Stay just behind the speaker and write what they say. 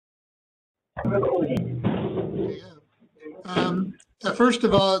Yeah. First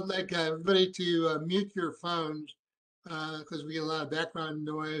of all, I'd like everybody to mute your phones because we get a lot of background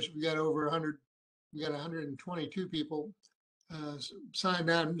noise. We got over 100, we got 122 people signed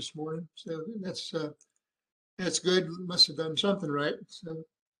on this morning. So that's good. Must have done something right. So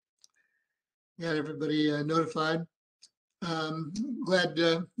got everybody notified. Glad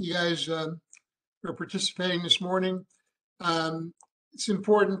you guys are participating this morning. It's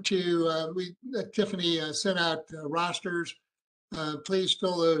important to, Tiffany sent out rosters. Please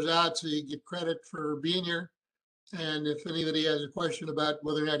fill those out so you get credit for being here. And if anybody has a question about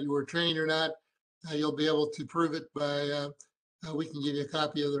whether or not you were trained or not, you'll be able to prove it by, we can give you a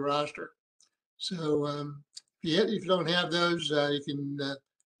copy of the roster. So if you don't have those, you can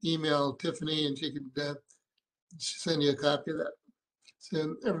email Tiffany and she can send you a copy of that.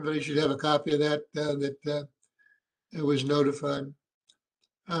 So everybody should have a copy of that that was notified.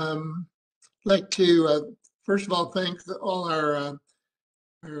 Like to, first of all, thank all our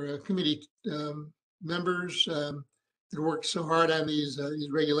committee members that worked so hard on these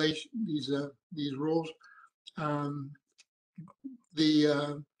regulations, these rules.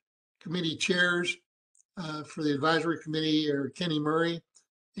 The committee chairs for the advisory committee are Kenny Murray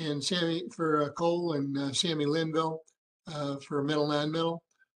and Sammy for Cole and Sammy Linville for middle non-middle.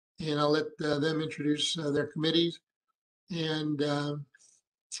 And I'll let them introduce their committees. And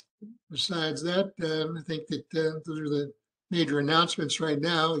besides that, I think that those are the major announcements right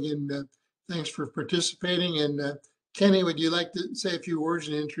now. Again, thanks for participating. And Kenny, would you like to say a few words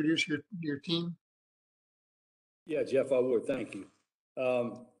and introduce your team? Yeah, Jeff, I would. Thank you.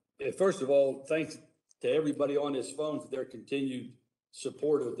 First of all, thanks to everybody on this phone for their continued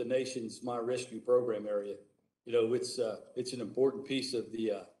support of the nation's My Rescue program area. You know, it's an important piece of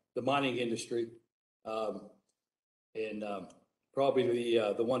the mining industry, and probably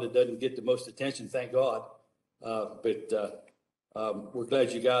the one that doesn't get the most attention, thank God. But we're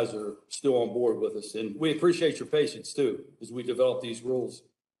glad you guys are still on board with us, and we appreciate your patience too as we develop these rules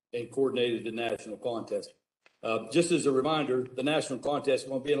and coordinated the national contest. Just as a reminder, the national contest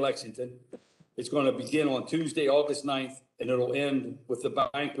will be in Lexington. It's going to begin on Tuesday, August 9th, and it'll end with the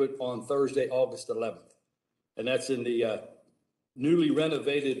banquet on Thursday, August 11th. And that's in the newly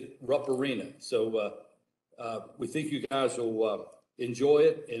renovated Rupp Arena. So we think you guys will enjoy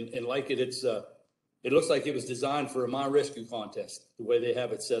it and like it. It looks like it was designed for a My Rescue contest, the way they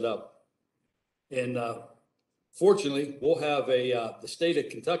have it set up. And fortunately, we'll have the state of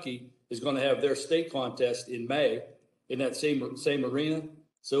Kentucky is going to have their state contest in May in that same arena.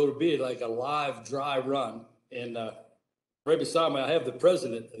 So it'll be like a live dry run. And right beside me, I have the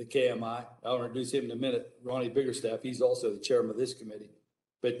president of the KMI. I'll introduce him in a minute, Ronnie Biggerstaff. He's also the chairman of this committee.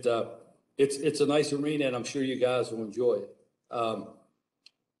 But it's a nice arena, and I'm sure you guys will enjoy it.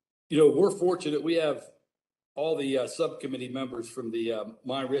 You know, we're fortunate. We have all the subcommittee members from the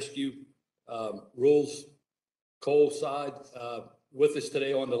My Rescue rules Cole side with us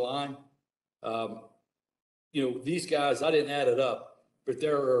today on the line. You know, these guys, I didn't add it up, but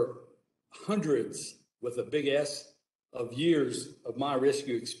there are hundreds with a big S of years of My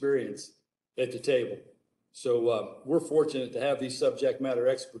Rescue experience at the table. So we're fortunate to have these subject matter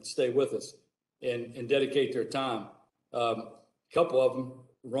experts stay with us and dedicate their time. A couple of them,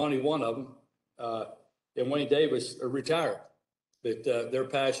 Ronnie, one of them, and Wayne Davis are retired, but their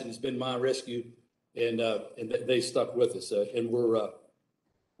passion has been My Rescue, and they stuck with us, and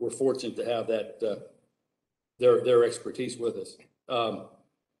we're fortunate to have that their expertise with us.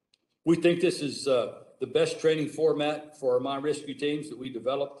 We think this is the best training format for our My Rescue teams that we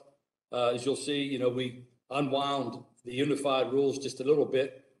developed. As you'll see, you know, we unwound the unified rules just a little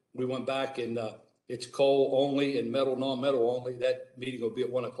bit. We went back and it's coal only and metal, non-metal only. That meeting will be at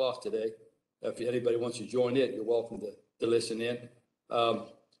 1 o'clock today. If anybody wants to join it, you're welcome to listen in.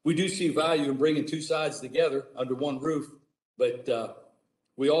 We do see value in bringing two sides together under one roof, but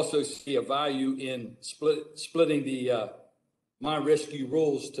we also see a value in splitting the My Rescue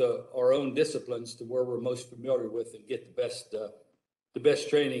rules to our own disciplines to where we're most familiar with and get the best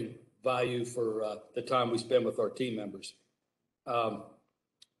training value for the time we spend with our team members.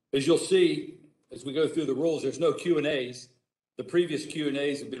 As you'll see, as we go through the rules, there's no Q&As. The previous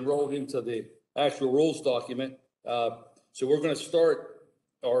Q&As have been rolled into the actual rules document. So we're going to start,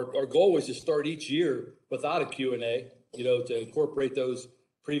 our goal is to start each year without a Q&A, you know, to incorporate those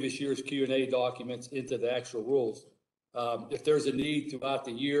previous year's Q&A documents into the actual rules. If there's a need throughout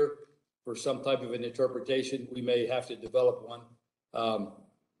the year for some type of an interpretation, we may have to develop one.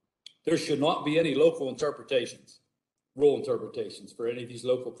 There should not be any local interpretations, rule interpretations for any of these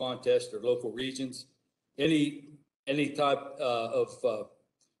local contests or local regions. Any type of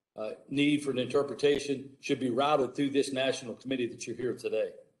need for an interpretation should be routed through this national committee that you're here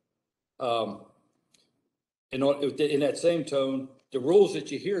today. In that same tone, the rules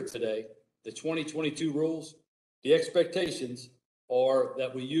that you hear today, the 2022 rules, the expectations are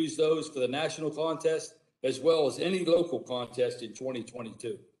that we use those for the national contest as well as any local contest in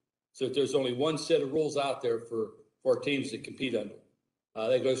 2022. So there's only one set of rules out there for teams that compete under.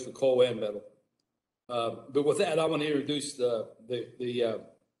 That goes for coal and metal. But with that, I want to introduce the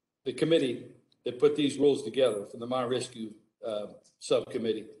committee that put these rules together from the Mine Rescue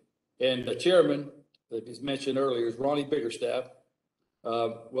Subcommittee. And the chairman that was mentioned earlier is Ronnie Biggerstaff.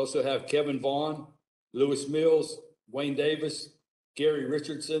 We also have Kevin Vaughn, Lewis Mills, Wayne Davis, Gary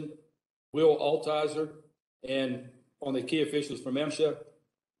Richardson, Will Altizer, and on the key officials from MSHA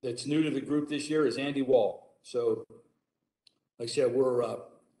that's new to the group this year is Andy Wall. So, like I said,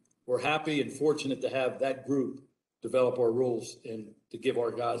 we're happy and fortunate to have that group develop our rules and to give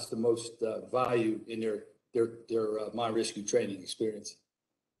our guys the most value in their mine rescue training experience.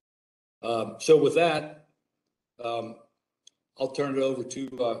 So with that, I'll turn it over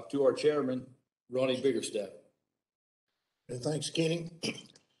to our chairman, Ronnie Biggerstaff. And thanks, Kenny.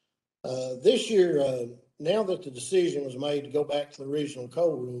 This year, now that the decision was made to go back to the original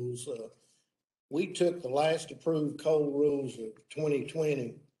coal rules, we took the last approved coal rules of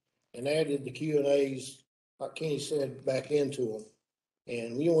 2020 and added the Q&As, like Kenny said, back into them.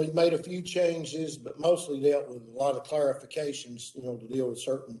 And, we made a few changes, but mostly dealt with a lot of clarifications, to deal with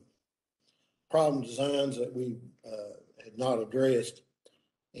certain problem designs that we had not addressed.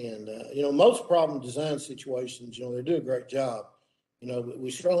 And, most problem design situations, they do a great job, but we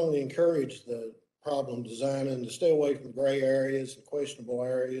strongly encourage the problem designing to stay away from gray areas and questionable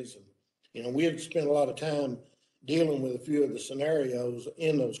areas. And, we have spent a lot of time dealing with a few of the scenarios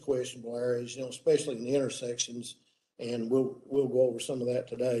in those questionable areas, especially in the intersections. And we'll go over some of that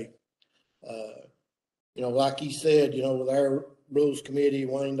today. Like he said, with our rules committee,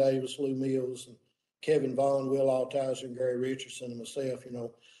 Wayne Davis, Lou Mills, and Kevin Vaughn, Will Altizer, and Gary Richardson, and myself,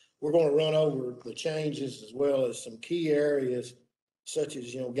 we're going to run over the changes as well as some key areas such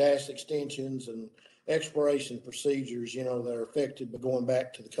as, gas extensions and exploration procedures, that are affected by going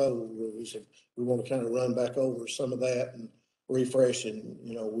back to the code rules. And we want to kind of run back over some of that and refresh and,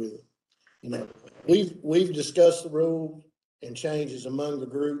 we've discussed the rule and changes among the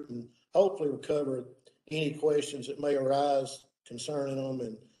group, and hopefully we'll cover any questions that may arise concerning them.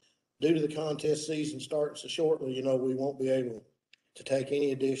 And due to the contest season starting so shortly, we won't be able to take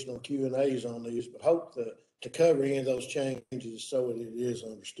any additional Q&As on these, but hope to cover any of those changes so that it is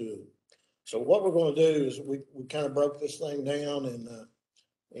understood. So what we're going to do is we kind of broke this thing down,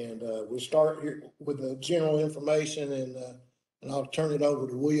 and we'll start here with the general information, and I'll turn it over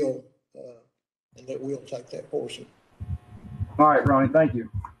to Will, and let Will take that portion. All right, Ronnie, thank you.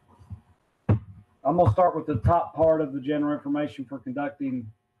 I'm going to start with the top part of the general information for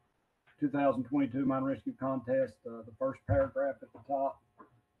conducting 2022 Mine Rescue Contest, the first paragraph at the top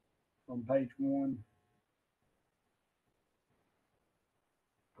on page 1.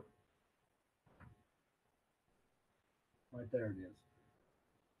 Right there it is.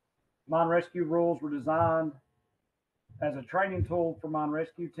 Mine rescue rules were designed as a training tool for mine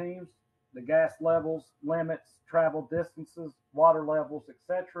rescue teams. The gas levels, limits, travel distances, water levels,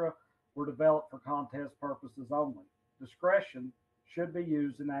 etc. were developed for contest purposes only. Discretion should be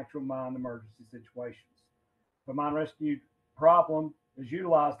used in actual mine emergency situations. If a mine rescue problem is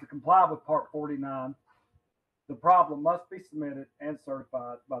utilized to comply with Part 49, the problem must be submitted and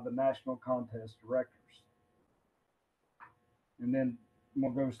certified by the National Contest Directors. And then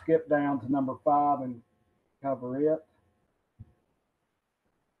we'll go skip down to number 5 and cover it.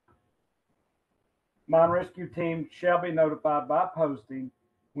 Mine rescue team shall be notified by posting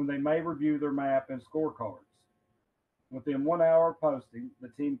when they may review their map and scorecards. Within 1 hour of posting, the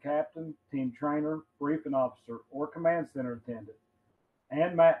team captain, team trainer, briefing officer, or command center attendant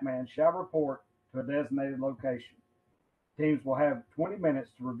and map man shall report to a designated location. Teams will have 20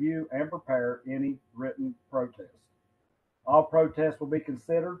 minutes to review and prepare any written protest. All protests will be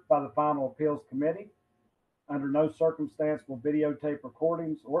considered by the Final Appeals Committee. Under no circumstance will videotape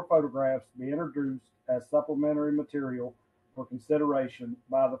recordings or photographs be introduced as supplementary material for consideration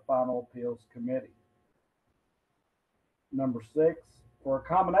by the Final Appeals Committee. Number 6, for a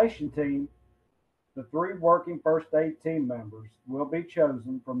combination team, the 3 working first aid team members will be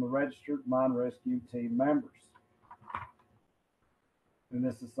chosen from the registered mine rescue team members. And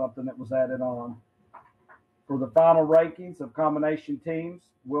this is something that was added on. For the final rankings of combination teams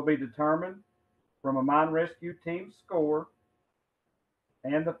will be determined from a mine rescue team score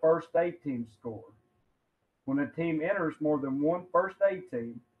and the first aid team score. When a team enters more than one first aid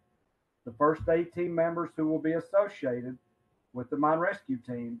team, The first 8 team members who will be associated with the mine rescue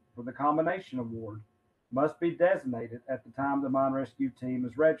team for the combination award must be designated at the time the mine rescue team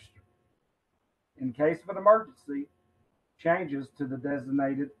is registered. In case of an emergency, changes to the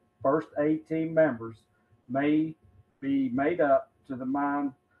designated first 8 team members may be made up to the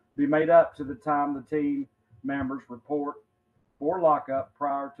time the team members report for lockup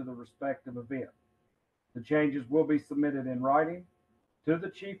prior to the respective event. The changes will be submitted in writing to the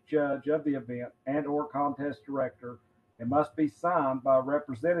chief judge of the event and or contest director and must be signed by a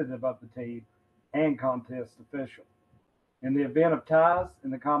representative of the team and contest official. In the event of ties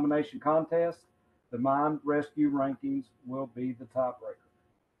in the combination contest, the mine rescue rankings will be the tiebreaker.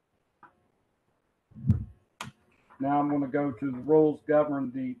 Now I'm going to go to the rules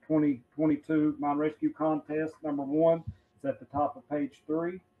governing the 2022 mine rescue contest. Number 1 is at the top of page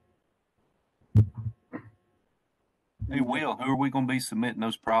 3. Hey, Will, who are we going to be submitting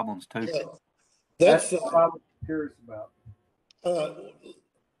those problems to? That's, what I was curious about.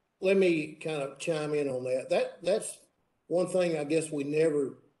 let me kind of chime in on that. That's one thing I guess we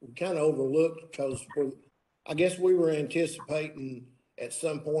kind of overlooked because I guess we were anticipating at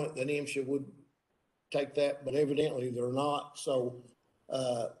some point that MSHA would take that, but evidently they're not. So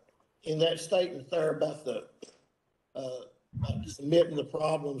in that statement there about submitting the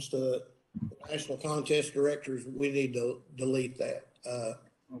problems to national contest directors, we need to delete that.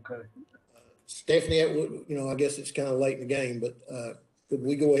 Okay. Stephanie, I guess it's kind of late in the game, but could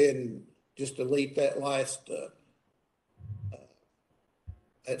we go ahead and just delete that last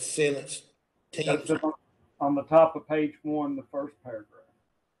that sentence? That's on the top of page 1, the first paragraph.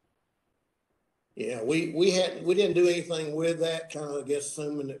 Yeah, we didn't do anything with that, kind of, I guess,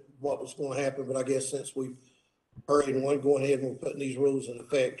 assuming that what was going to happen, but I guess since we've hurried and we're going ahead and we're putting these rules in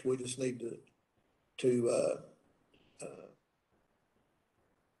effect, we just need to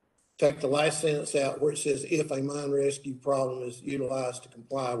take the last sentence out where it says, if a mine rescue problem is utilized to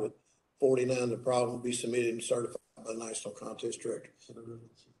comply with 49, the problem will be submitted and certified by the National Contest Director.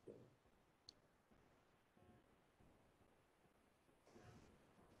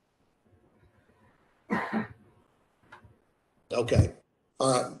 Okay.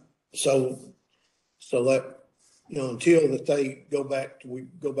 All right. So that, until that they go back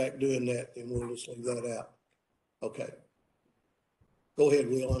doing that, then we'll just leave that out. Okay. Go ahead,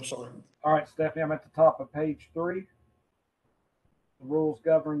 Will. I'm sorry. All right, Stephanie, I'm at the top of page 3. The rules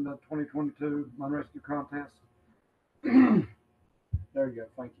govern the 2022 mine rescue contest. There you go.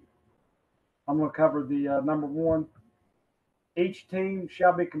 Thank you. I'm going to cover the number 1. Each team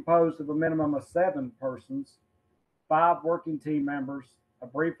shall be composed of a minimum of 7 persons, 5 working team members, a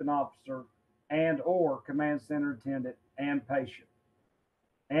briefing officer, and or command center attendant and patient,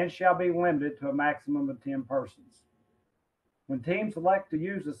 and shall be limited to a maximum of 10 persons. When teams elect to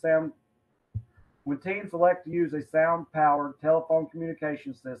use a sound-powered telephone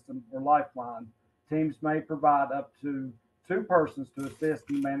communication system or lifeline, teams may provide up to 2 persons to assist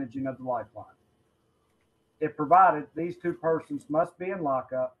in managing of the lifeline. If provided, these 2 persons must be in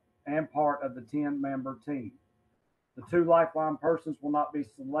lockup and part of the 10-member team. The 2 lifeline persons will not be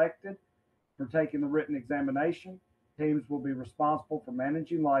selected for taking the written examination. Teams will be responsible for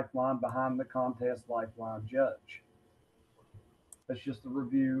managing lifeline behind the contest lifeline judge. That's just a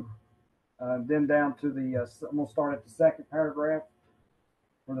review. Then down to I'm going to start at the second paragraph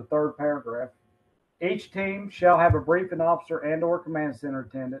or the third paragraph. Each team shall have a briefing officer and or command center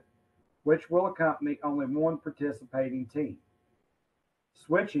attendant, which will accompany only one participating team.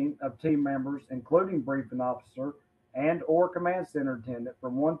 Switching of team members, including briefing officer and or command center attendant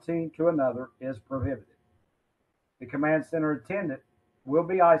from one team to another, is prohibited. The command center attendant will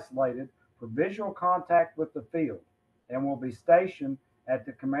be isolated for visual contact with the field and will be stationed at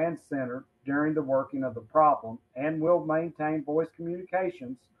the command center during the working of the problem and will maintain voice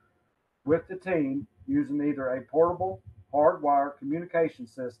communications with the team using either a portable hardwired communication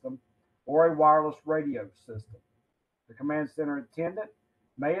system or a wireless radio system. The command center attendant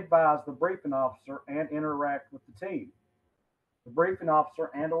may advise the briefing officer and interact with the team. The briefing officer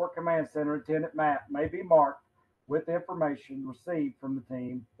and or command center attendant map may be marked with information received from the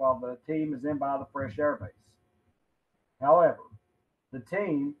team while the team is in by the fresh air base. However, the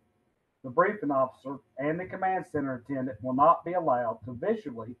team, the briefing officer, and the command center attendant will not be allowed to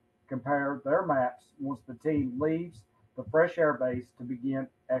visually compare their maps once the team leaves the fresh air base to begin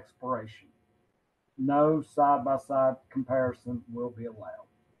exploration. No side-by-side comparison will be allowed.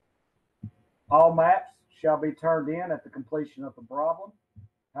 All maps shall be turned in at the completion of the problem.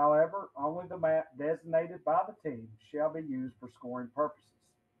 However, only the map designated by the team shall be used for scoring purposes.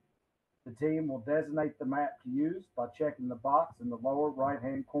 The team will designate the map to use by checking the box in the lower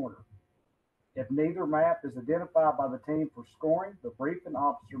right-hand corner. If neither map is identified by the team for scoring, the briefing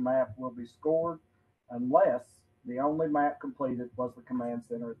officer map will be scored unless the only map completed was the command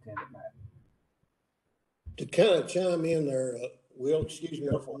center attended map. To kind of chime in there, Will, excuse me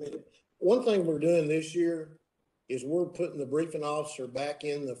for a minute. One thing we're doing this year is we're putting the briefing officer back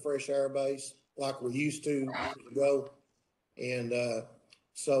in the fresh air base like we used to years ago. And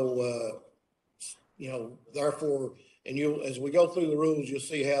therefore, and as we go through the rules, you'll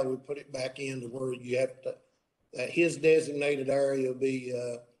see how we put it back in to where you have to, that his designated area will be,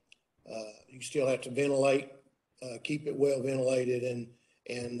 you still have to ventilate, keep it well ventilated,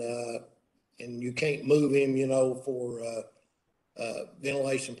 and you can't move him, for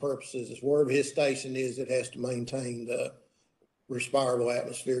ventilation purposes. It's wherever his station is, it has to maintain the respirable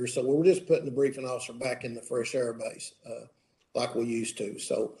atmosphere. So we're just putting the briefing officer back in the fresh air base, like we used to.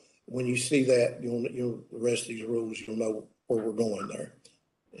 So when you see that, you'll the rest of these rules, you'll know where we're going there.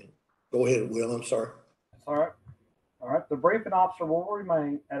 Go ahead, Will. I'm sorry. That's all right. All right. The briefing officer will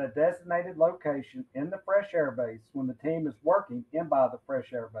remain at a designated location in the fresh air base when the team is working in by the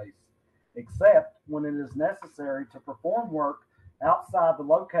fresh air base, except when it is necessary to perform work outside the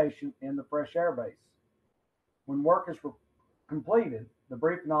location in the fresh air base. When work is completed, the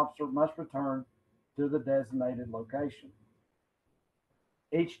briefing officer must return to the designated location.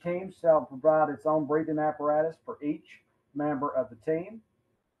 Each team shall provide its own breathing apparatus for each member of the team.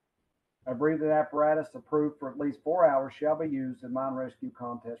 A breathing apparatus approved for at least 4 hours shall be used in mine rescue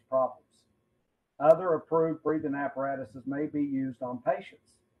contest problems. Other approved breathing apparatuses may be used on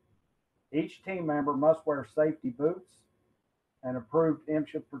patients. Each team member must wear safety boots, an approved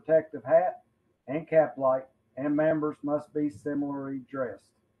MSHA protective hat and cap light, and members must be similarly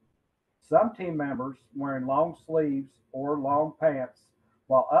dressed. Some team members wearing long sleeves or long pants,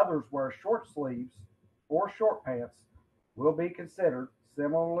 while others wear short sleeves or short pants, will be considered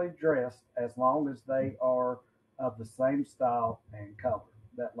similarly dressed as long as they are of the same style and color.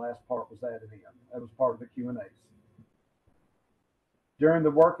 That last part was added in. That was part of the Q&As. During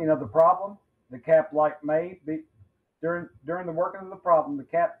the working of the problem, the cap light may be during the working of the problem, the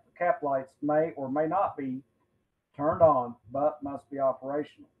cap lights may or may not be turned on, but must be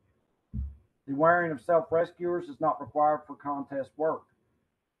operational. The wearing of self-rescuers is not required for contest work.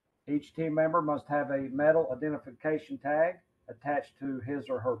 Each team member must have a metal identification tag attached to his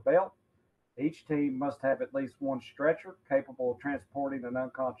or her belt. Each team must have at least one stretcher capable of transporting an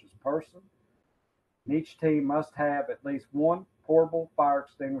unconscious person. And each team must have at least one portable fire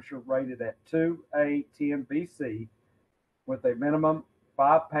extinguisher rated at 2A10BC with a minimum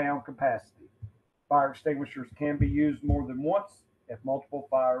 5-pound capacity. Fire extinguishers can be used more than once if multiple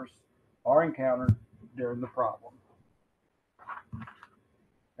fires are encountered during the problem.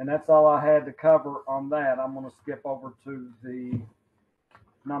 And that's all I had to cover on that. I'm going to skip over to the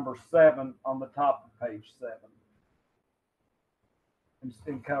number 7 on the top of page 7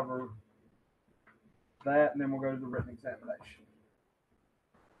 and cover that, and then we'll go to the written examination.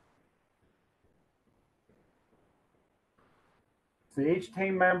 So each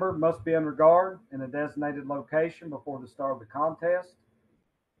team member must be under guard in a designated location before the start of the contest.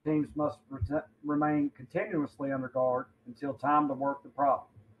 Teams must remain continuously under guard until time to work the problem.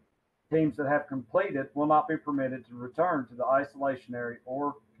 Teams that have completed will not be permitted to return to the isolation area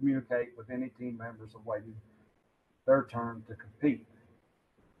or communicate with any team members awaiting their turn to compete.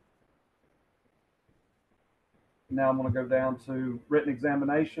 Now I'm going to go down to written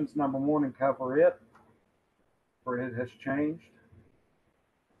examinations, number 1, and cover it, for it has changed.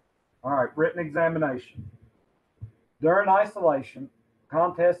 All right, written examination. During isolation,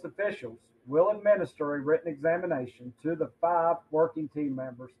 contest officials will administer a written examination to the 5 working team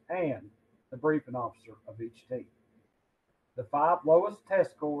members and the briefing officer of each team. The 5 lowest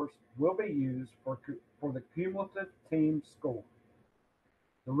test scores will be used for the cumulative team score.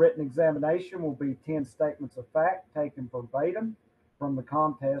 The written examination will be 10 statements of fact taken verbatim from the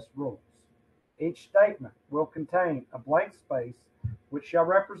contest rules. Each statement will contain a blank space which shall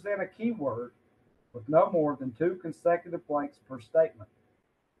represent a keyword with no more than 2 consecutive blanks per statement.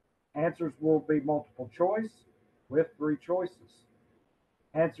 Answers will be multiple choice with 3 choices.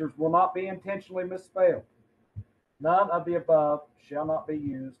 Answers will not be intentionally misspelled. None of the above shall not be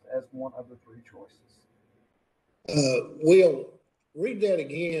used as one of the 3 choices. Will, read that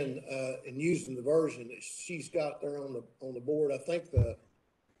again and using the version that she's got there on the board. I think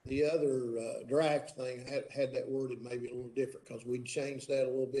the other draft thing had that worded maybe a little different because we changed that a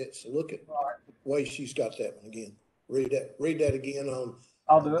little bit. So look at the way she's got that one again. Read that again on.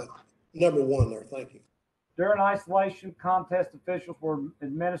 I'll do it. Number 1 there. Thank you. During isolation, contest officials will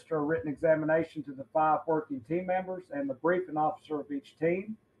administer a written examination to the 5 working team members and the briefing officer of each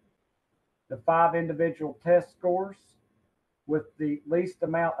team. The 5 individual test scores with the least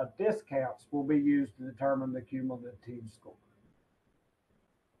amount of discounts will be used to determine the cumulative team score.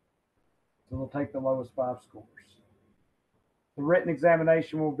 So they'll take the lowest 5 scores. The written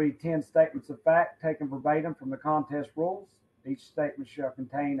examination will be 10 statements of fact taken verbatim from the contest rules. Each statement shall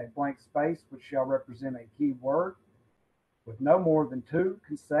contain a blank space which shall represent a key word with no more than 2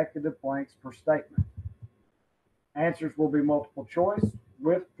 consecutive blanks per statement. Answers will be multiple choice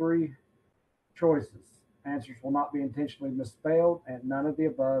with 3 choices. Answers will not be intentionally misspelled, and none of the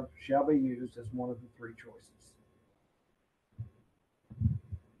above shall be used as one of the 3 choices.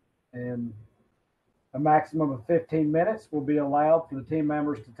 And a maximum of 15 minutes will be allowed for the team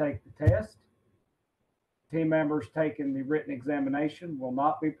members to take the test. Team members taking the written examination will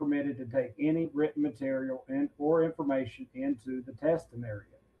not be permitted to take any written material or information into the testing area.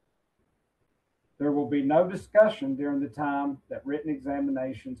 There will be no discussion during the time that written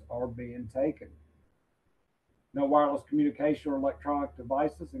examinations are being taken. No wireless communication or electronic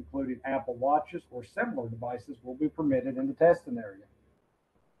devices, including Apple Watches or similar devices, will be permitted in the testing area.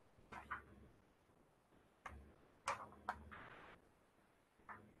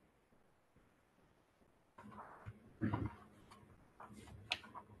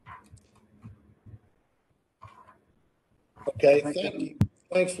 Okay, thank you.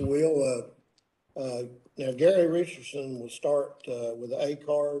 Thanks, Will. Now Gary Richardson will start with the A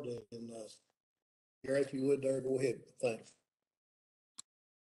card, and Gary, if you would there, go ahead. Thanks.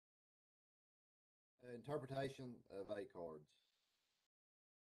 Interpretation of A cards.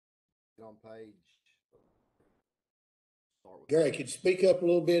 Get on page. Start with Gary, could you speak up a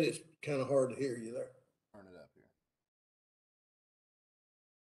little bit? It's kind of hard to hear you there. turn it up here.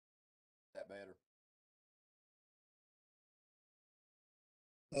 That better?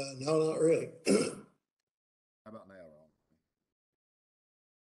 No, not really. How about now, Ron?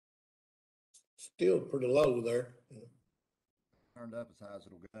 Still pretty low there. Turned up as high as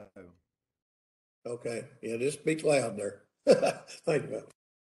it'll go. Okay, yeah, just speak loud there. Thank you.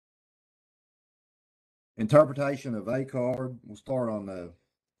 Interpretation of A card. We'll start on the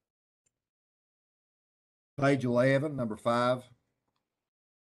page 11, number 5.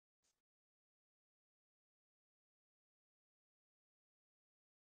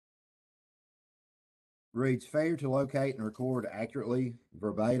 Reads, failure to locate and record accurately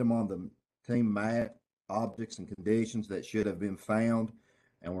verbatim on the team map objects and conditions that should have been found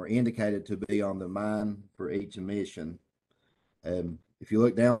and were indicated to be on the mine for each emission. If you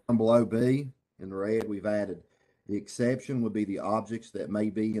look down below B in red, we've added the exception would be the objects that may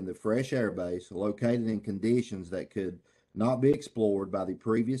be in the fresh air base located in conditions that could not be explored by the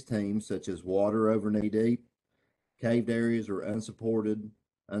previous team, such as water over knee deep, caved areas, or unsupported,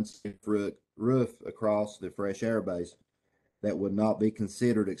 unsafe roof across the fresh air base that would not be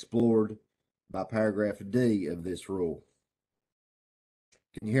considered explored by paragraph D of this rule.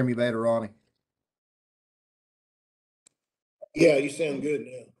 Can you hear me better, Ronnie? Yeah, you sound good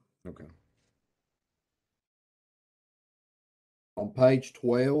now. Okay. On page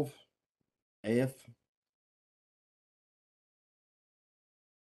 12, F,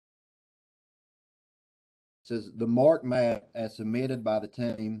 says the marked map as submitted by the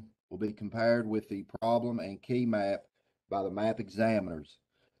team will be compared with the problem and key map by the map examiners.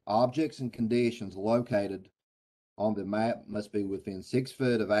 Objects and conditions located on the map must be within 6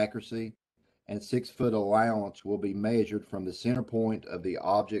 foot of accuracy, and 6 foot allowance will be measured from the center point of the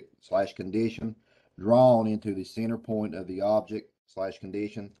object / condition drawn into the center point of the object /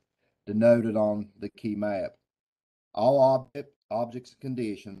 condition denoted on the key map. All objects and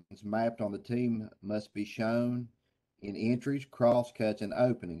conditions mapped on the team must be shown in entries, crosscuts, and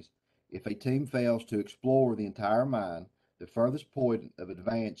openings. If a team fails to explore the entire mine, the furthest point of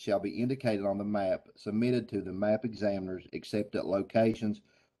advance shall be indicated on the map submitted to the map examiners, except at locations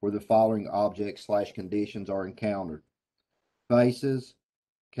where the following objects / conditions are encountered: faces,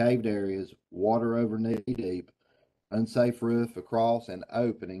 caved areas, water over knee deep, unsafe roof across and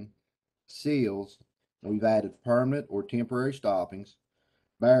opening, seals. We've added permanent or temporary stoppings,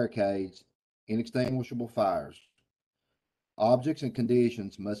 barricades, inextinguishable fires. Objects and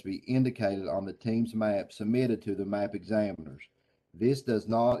conditions must be indicated on the team's map submitted to the map examiners. This does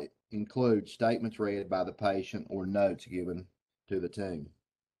not include statements read by the patient or notes given to the team.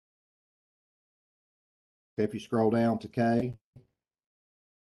 If you scroll down to K,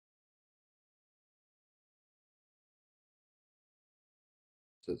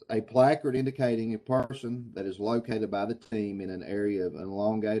 says a placard indicating a person that is located by the team in an area of an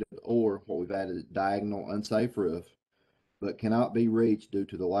elongated or what we've added diagonal unsafe roof, but cannot be reached due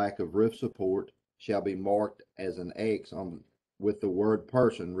to the lack of roof support shall be marked as an X on with the word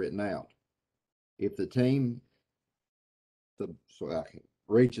person written out. If the team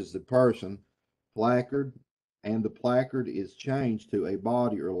reaches the person placard and the placard is changed to a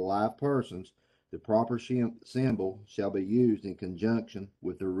body or live persons, the proper symbol shall be used in conjunction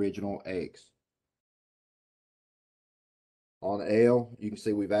with the original X. On L, you can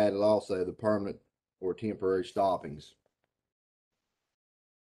see we've added also the permanent or temporary stoppings.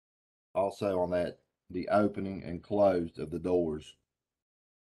 Also on that, the opening and closed of the doors.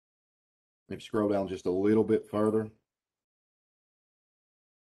 If you scroll down just a little bit further, it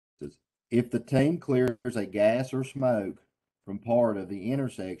says, if the team clears a gas or smoke from part of the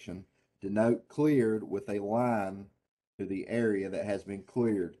intersection, denote cleared with a line to the area that has been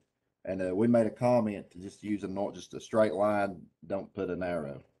cleared. And we made a comment to just use just a straight line, don't put an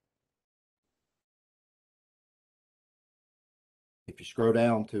arrow. If you scroll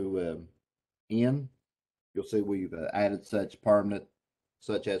down to N, you'll see we've added such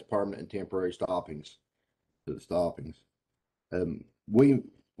as permanent and temporary stoppings to the stoppings. We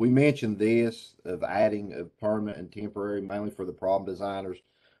mentioned this of adding of permanent and temporary mainly for the problem designers,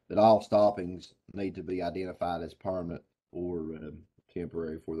 that all stoppings need to be identified as permanent or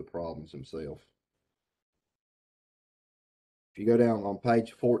temporary for the problems themselves. If you go down on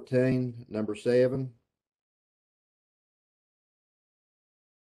page 14, number 7,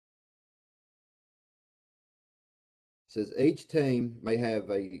 says each team may have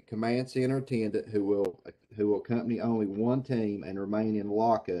a command center attendant who will accompany only one team and remain in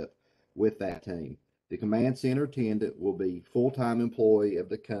lockup with that team. The command center attendant will be full-time employee of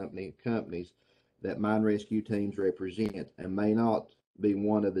the companies that mine rescue teams represent and may not be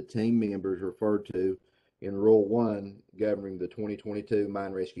one of the team members referred to in Rule 1 governing the 2022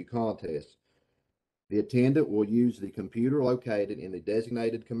 mine rescue contest. The attendant will use the computer located in the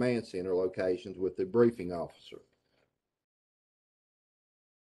designated command center locations with the briefing officer.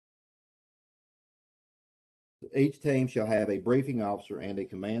 Each team shall have a briefing officer and a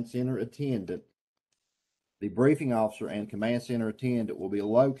command center attendant. The briefing officer and command center attendant will be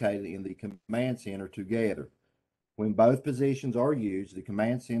located in the command center together. When both positions are used, the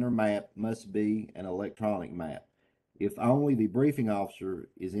command center map must be an electronic map. If only the briefing officer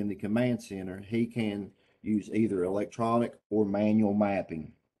is in the command center, he can use either electronic or manual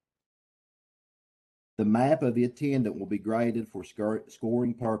mapping. The map of the attendant will be graded for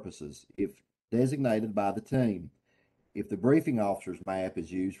scoring purposes if designated by the team. If the briefing officer's map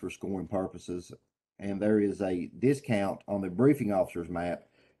is used for scoring purposes and there is a discount on the briefing officer's map,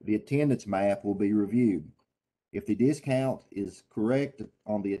 the attendance map will be reviewed. If the discount is correct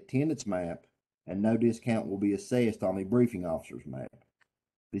on the attendance map and no discount will be assessed on the briefing officer's map.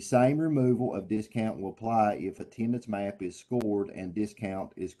 The same removal of discount will apply if attendance map is scored and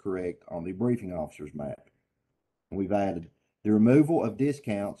discount is correct on the briefing officer's map. And we've added the removal of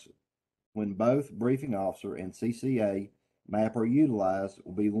discounts when both briefing officer and CCA map are utilized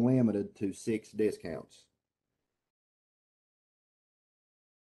will be limited to 6 discounts.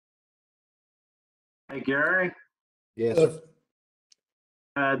 Hey, Gary, Yes, sir.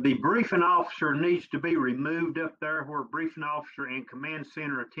 the briefing officer needs to be removed up there where briefing officer and command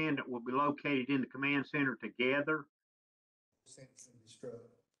center attendant will be located in the command center together.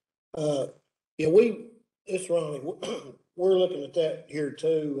 Yeah, it's Ronnie, we're looking at that here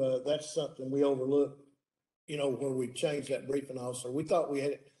too. That's something we overlooked, where we changed that briefing officer. We thought we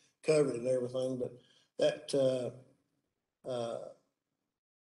had it covered and everything, but that,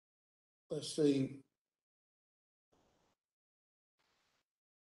 let's see.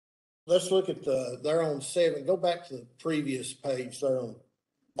 Let's look at they're on 7. Go back to the previous page. They're on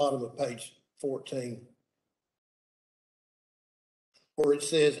bottom of page 14. Where it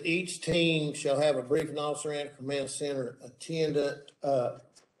says each team shall have a briefing officer and a command center attendant.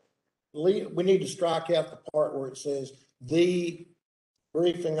 We need to strike out the part where it says the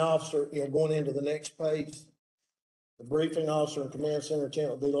briefing officer, going into the next page. The briefing officer and command center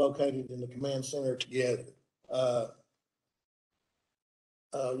attendant will be located in the command center together.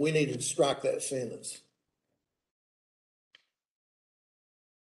 We need to strike that sentence.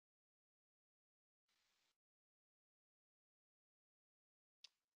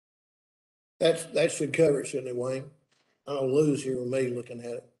 That should cover it, shouldn't it, Wayne? I don't lose here with me looking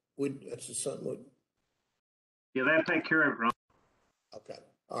at it. That's just something Yeah, that'll take care of it, Ron. okay.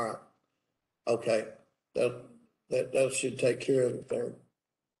 All right. Okay. That should take care of it there.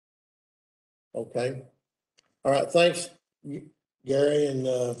 Okay. All right. Thanks, Gary. And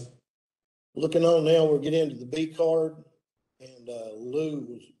looking on now, we'll get into the B card, and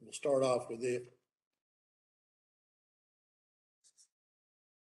Lou will start off with it.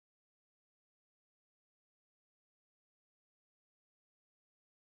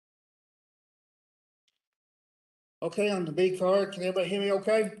 Okay, on the B card, can everybody hear me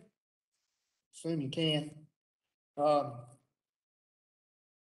okay? Assume you can.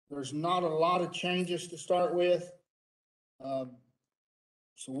 There's not a lot of changes to start with. So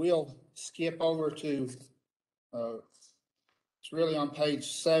we'll skip over to, it's really on page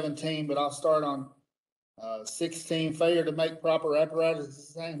 17, but I'll start on 16, failure to make proper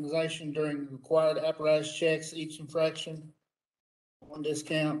apparatus examination during required apparatus checks, each infraction, 1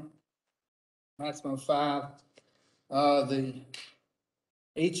 discount, maximum 5.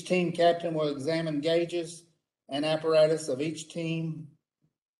 Each team captain will examine gauges and apparatus of each team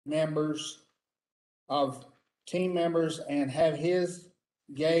members and have his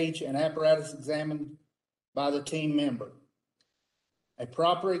gauge and apparatus examined by the team member. A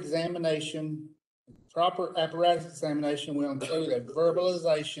proper apparatus examination will include a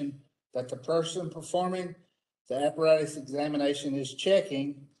verbalization that the person performing the apparatus examination is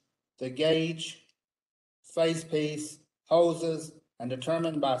checking the gauge, facepiece, hoses, and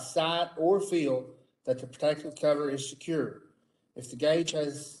determined by sight or feel that the protective cover is secure. If the gauge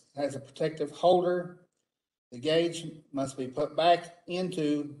has a protective holder, the gauge must be put back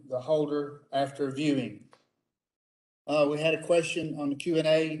into the holder after viewing. We had a question on the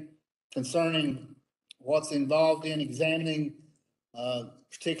Q&A concerning what's involved in examining,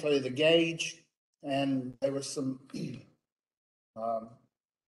 particularly the gauge, and there was some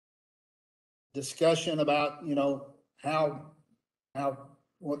discussion about,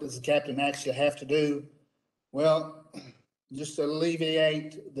 what does the captain actually have to do? Well, just to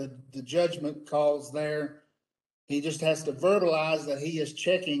alleviate the judgment calls there, he just has to verbalize that he is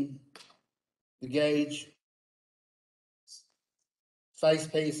checking the gauge,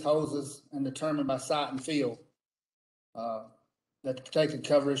 facepiece, hoses, and determined by sight and feel that the protected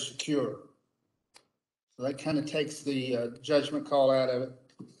cover is secure. So that kind of takes the judgment call out of it.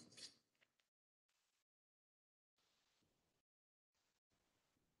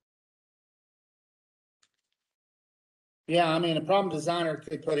 Yeah, I mean, a problem designer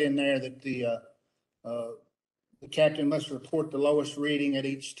could put in there that the captain must report the lowest reading at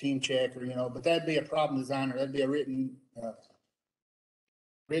each team check, or, but that'd be a problem designer. That'd be a written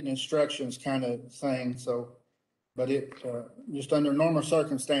instructions kind of thing. So, but it, just under normal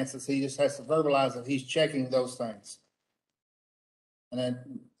circumstances, he just has to verbalize that he's checking those things. And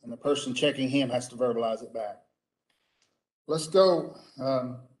the person checking him has to verbalize it back. Let's go.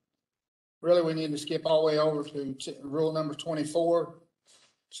 Really, we need to skip all the way over to rule number 24,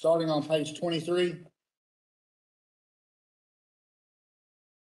 starting on page 23.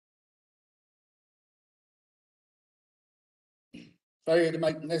 Failure to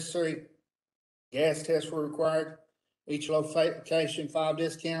make necessary gas tests were required. Each location, 5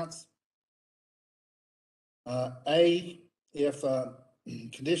 discounts. If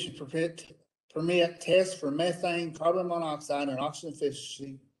conditions permit tests for methane, carbon monoxide, and oxygen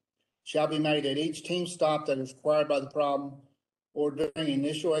efficiency shall be made at each team stop that is required by the problem or during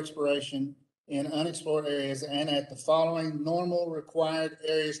initial exploration in unexplored areas and at the following normal required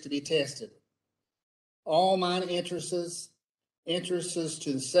areas to be tested. All mine entrances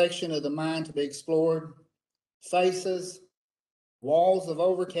to the section of the mine to be explored, faces, walls of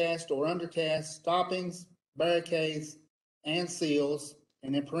overcast or undercast, stoppings, barricades, and seals,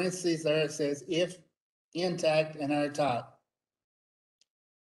 and in parentheses there it says, if intact and airtight.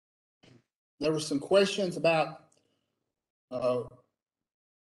 There were some questions about,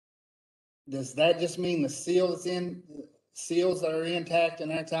 does that just mean the seals that are intact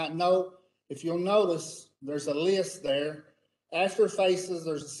and airtight? No, if you'll notice, there's a list there. After faces,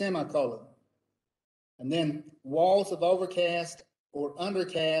 there's a semicolon. And then walls of overcast or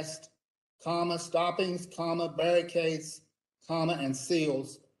undercast, comma, stoppings, comma, barricades, comma, and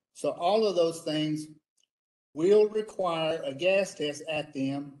seals. So all of those things will require a gas test at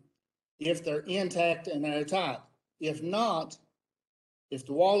them if they're intact and airtight. If not, if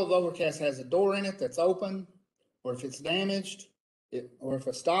the wall of overcast has a door in it that's open, or if it's damaged, or if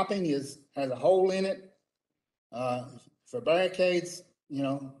a stopping has a hole in it, for barricades,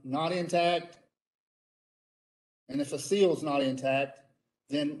 not intact, and if a seal's not intact,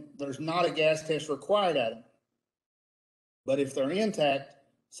 then there's not a gas test required at them. But if they're intact,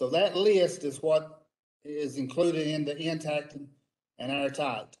 so that list is what is included in the intact and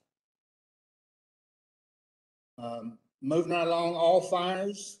airtight. Moving right along, all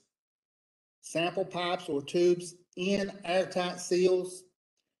fires, sample pipes or tubes in airtight seals.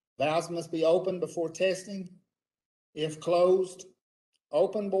 Valves must be open before testing. If closed,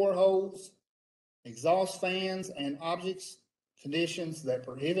 open boreholes, exhaust fans, and objects, conditions that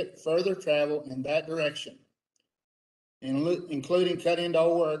prohibit further travel in that direction, including cut-in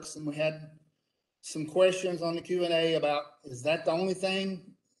door works. And we had some questions on the Q&A about, is that the only thing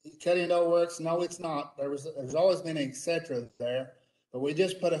cutting into old works? No, it's not. There's always been an et cetera there, but we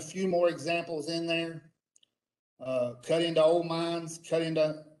just put a few more examples in there. Cut into old mines, cut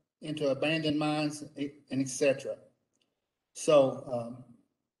into abandoned mines, and et cetera. So,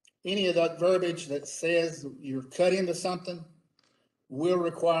 any of that verbiage that says you're cut into something will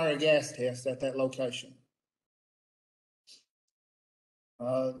require a gas test at that location.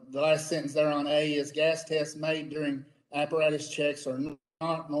 The last sentence there on A is gas tests made during apparatus checks are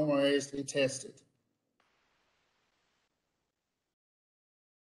not normal areas to be tested.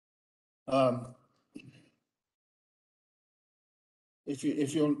 If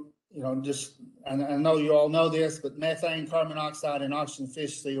you just, and I know you all know this, but methane, carbon monoxide, and oxygen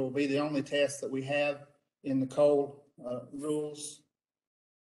efficiency will be the only tests that we have in the coal rules.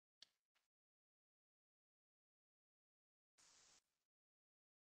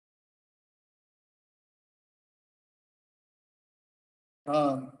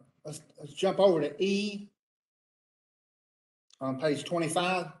 Let's jump over to E on page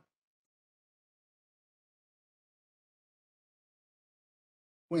 25.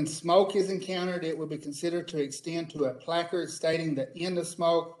 When smoke is encountered, it will be considered to extend to a placard stating the end of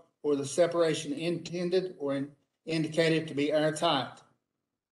smoke or the separation intended or indicated to be airtight.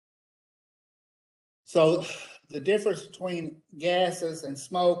 So the difference between gases and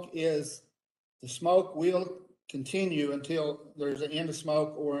smoke is the smoke will continue until there's an end of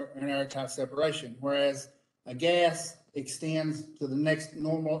smoke or an airtight separation, whereas a gas extends to the next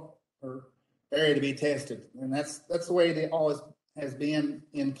normal or area to be tested. And that's the way it always has been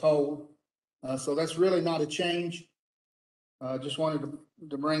in coal. So that's really not a change. Just wanted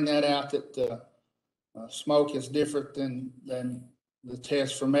to bring that out that smoke is different than the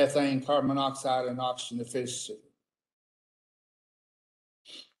test for methane, carbon monoxide, and oxygen efficiency.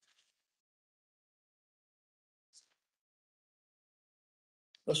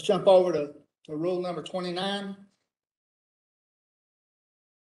 Let's jump over to rule number 29.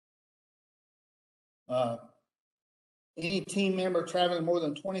 Any team member traveling more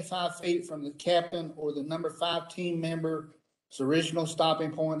than 25 feet from the captain or the number 5 team member's original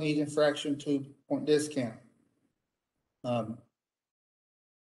stopping point needs infraction 2-point discount.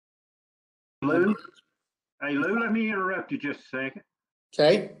 Lou? Hey, Lou, let me interrupt you just a second.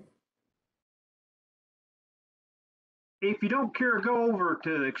 Okay. If you don't care, go over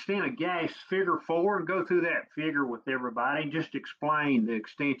to the extent of gas figure 4 and go through that figure with everybody. Just explain the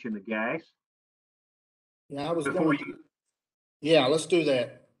extension of gas. Yeah, I was before going to. Yeah, let's do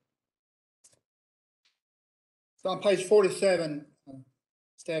that. It's on page 47,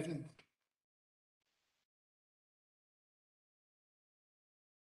 Stephanie.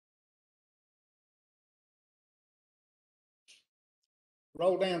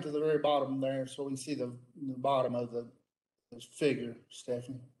 Roll down to the very bottom there so we can see the bottom of the figure,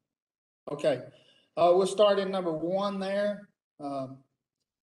 Stephanie. Okay, we'll start in number 1 there.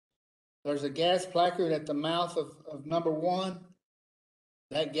 There's a gas placard at the mouth of number 1.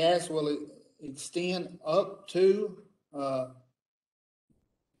 That gas will extend up to the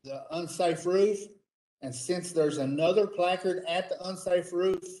unsafe roof. And since there's another placard at the unsafe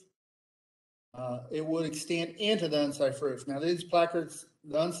roof, it would extend into the unsafe roof. Now these placards,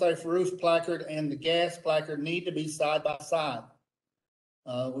 the unsafe roof placard and the gas placard need to be side by side.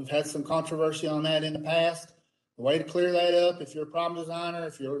 We've had some controversy on that in the past. The way to clear that up, if you're a problem designer,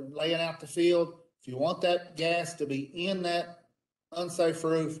 if you're laying out the field, if you want that gas to be in that unsafe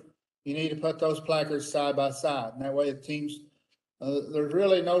roof, you need to put those placards side by side. And that way the teams, there's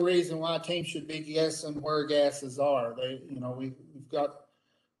really no reason why a team should be guessing where gases are. We've got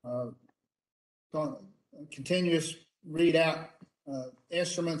continuous readout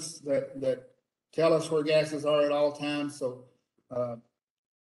instruments that tell us where gases are at all times. So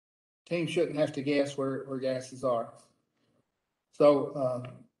teams shouldn't have to guess where gases are. So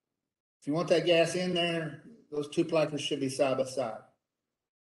if you want that gas in there, those 2 placards should be side by side.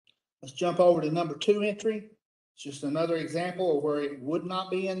 Let's jump over to number 2 entry. It's just another example of where it would not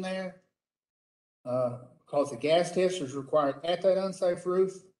be in there because the gas test is required at that unsafe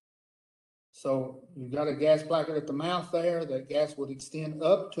roof. So you've got a gas placard at the mouth there. That gas would extend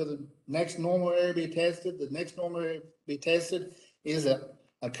up to the next normal area to be tested. The next normal area to be tested is a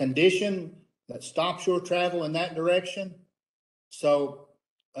condition that stops your travel in that direction. So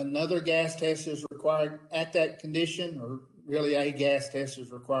another gas test is required at that condition, or really a gas test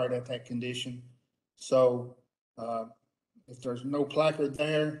is required at that condition. So if there's no placard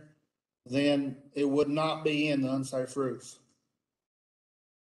there, then it would not be in the unsafe roofs.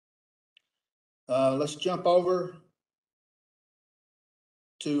 Let's jump over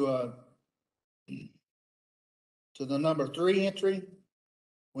to to the number 3 entry.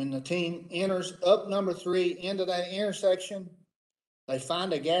 When the team enters up number 3 into that intersection, they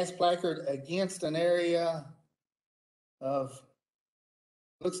find a gas placard against an area of,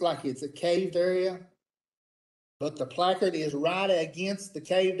 looks like it's a caved area, but the placard is right against the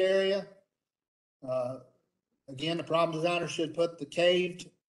caved area. Again, the problem designer should put the caved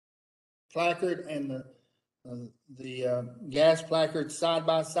placard and the gas placard side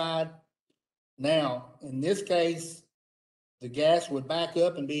by side. Now, in this case, the gas would back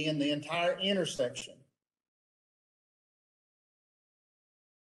up and be in the entire intersection.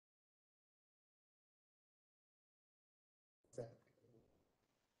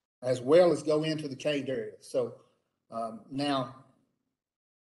 As well as go into the caved area. So now,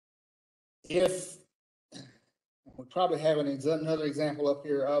 if we probably have another example up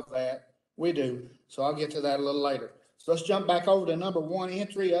here of that, we do. So I'll get to that a little later. So let's jump back over to number 1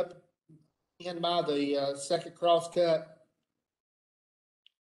 entry up in by the second cross cut.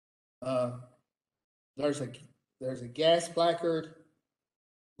 There's a gas placard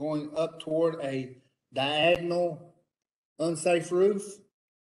going up toward a diagonal unsafe roof.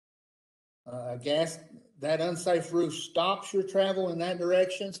 That unsafe roof stops your travel in that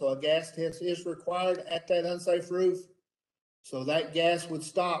direction, so a gas test is required at that unsafe roof. So that gas would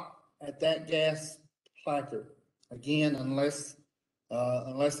stop at that gas placard. Again, unless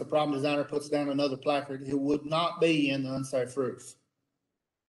the problem designer puts down another placard, it would not be in the unsafe roof.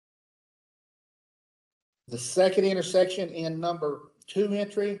 The second intersection in number 2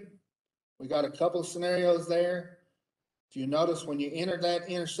 entry, we got a couple of scenarios there. If you notice, when you enter that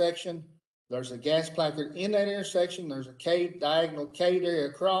intersection, there's a gas placard in that intersection. There's a diagonal caved area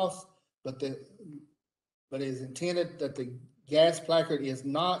across, but it is intended that the gas placard is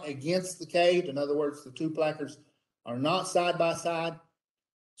not against the caved. In other words, the 2 placards are not side by side,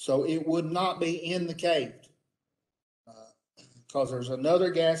 so it would not be in the caved because there's another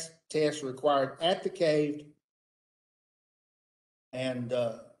gas test required at the caved, and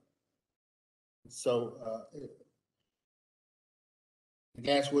so the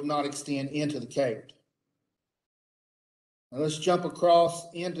gas would not extend into the caved. Now let's jump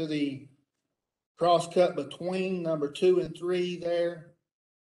across into the cross cut between number 2 and 3 there.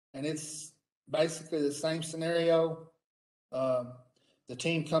 And it's basically the same scenario. The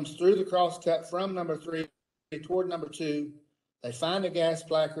team comes through the cross cut from number 3 toward number 2. They find a gas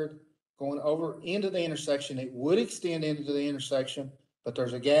placard going over into the intersection. It would extend into the intersection, but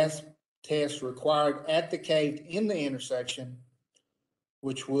there's a gas test required at the caved in the intersection,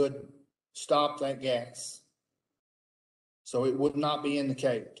 which would stop that gas. So it would not be in the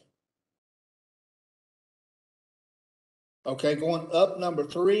caved. Okay, going up number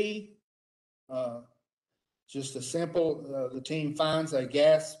 3, just a simple, the team finds a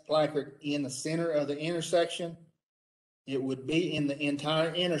gas placard in the center of the intersection. It would be in the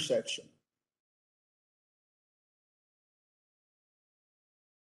entire intersection.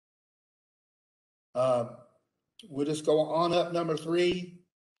 We'll just go on up number 3.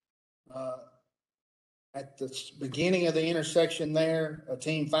 At the beginning of the intersection there, a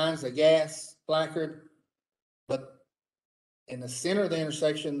team finds a gas placard, but in the center of the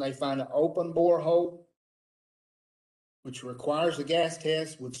intersection, they find an open bore hole, which requires a gas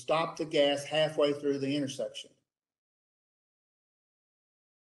test, would stop the gas halfway through the intersection.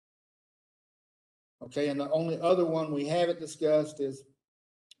 Okay, and the only other one we haven't discussed is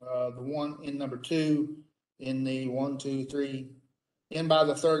the one in number 2 in the 1, 2, 3, in by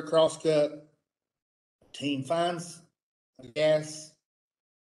the third cross cut. Team finds a gas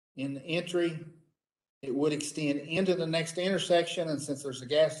in the entry. It would extend into the next intersection, and since there's a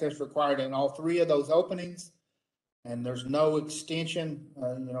gas test required in all 3 of those openings, and there's no extension,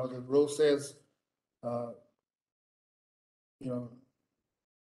 the rule says, that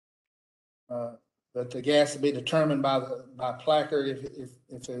the gas will be determined by placard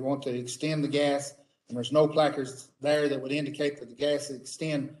if they want to extend the gas, and there's no placards there that would indicate that the gas will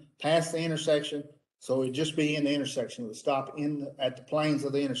extend past the intersection. So it would just be in the intersection. It would stop at the planes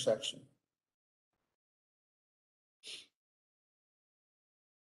of the intersection.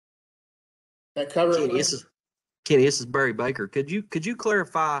 That cover Kenny, this is Barry Baker. Could you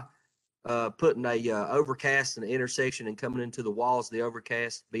clarify putting a overcast in the intersection and coming into the walls of the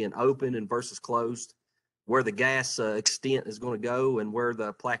overcast being open and versus closed, where the gas extent is going to go and where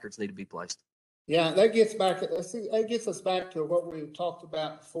the placards need to be placed? Yeah, that gets us back to what we talked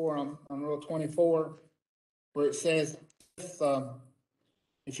about before on Rule 24, where it says if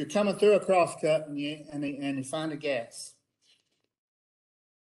you're coming through a crosscut and you find a gas,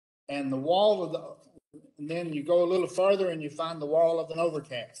 and the wall of and then you go a little further and you find the wall of an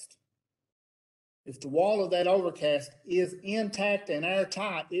overcast. If the wall of that overcast is intact and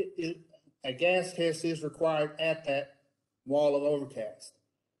airtight, a gas test is required at that wall of overcast.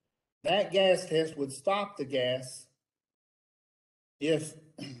 That gas test would stop the gas if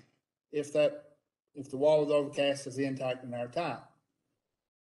the wall of the overcast is intact and airtight.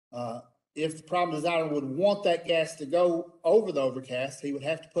 If the problem designer would want that gas to go over the overcast, he would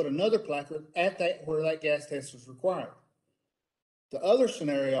have to put another placard at that where that gas test is required. The other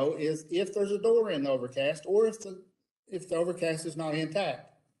scenario is if there's a door in the overcast, or if the overcast is not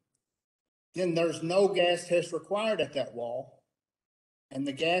intact, then there's no gas test required at that wall, and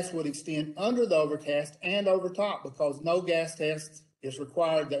the gas would extend under the overcast and over top because no gas test is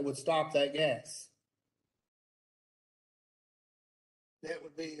required that would stop that gas. That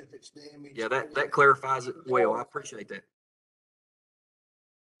would be if it's damaged. Yeah, that clarifies it well. I appreciate that.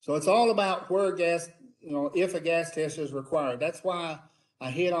 So it's all about where gas, if a gas test is required. That's why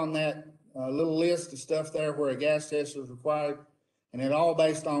I hit on that little list of stuff there where a gas test is required, and it all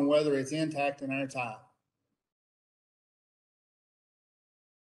based on whether it's intact and airtight.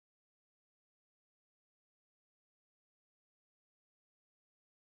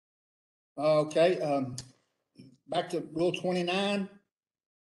 Okay, back to Rule 29.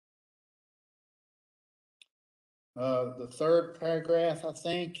 The third paragraph, I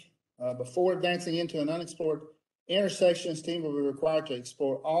think, before advancing into an unexplored intersections, team will be required to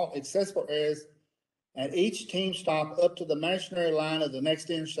explore all accessible areas at each team stop up to the imaginary line of the next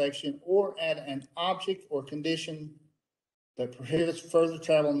intersection or at an object or condition that prohibits further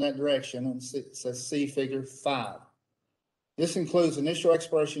travel in that direction. And it says see figure 5. This includes initial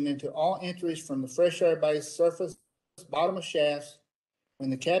exploration into all entries from the fresh air base, surface, bottom of shafts. When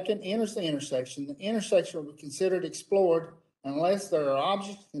the captain enters the intersection will be considered explored unless there are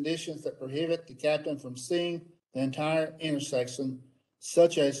object conditions that prohibit the captain from seeing the entire intersection,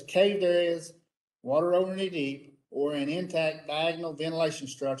 such as caved areas, water over knee deep, or an intact diagonal ventilation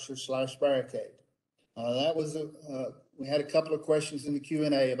structure / barricade. That was we had a couple of questions in the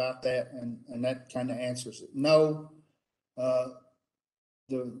Q&A about that, and that kind of answers it. No,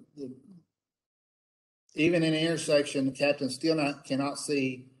 even in an intersection, the captain still cannot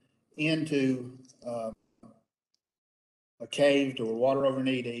see into a caved or water over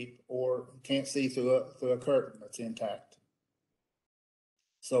knee deep, or can't see through a curtain that's intact.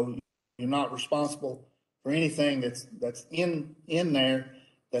 So you're not responsible for anything that's in there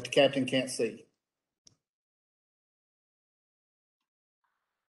that the captain can't see.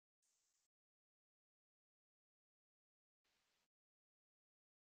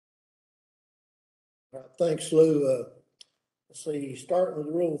 Thanks, Lou. Let's see, starting with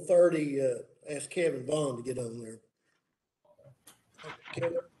Rule 30, ask Kevin Vaughn to get on there.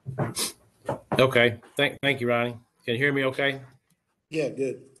 Kevin? Okay, thank you, Ronnie. Can you hear me okay? Yeah,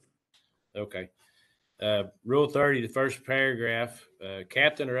 good. Okay. Rule 30, the first paragraph,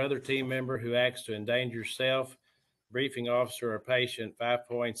 captain or other team member who acts to endanger self, briefing officer or patient, 5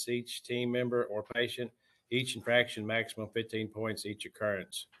 points each team member or patient, each infraction maximum 15 points each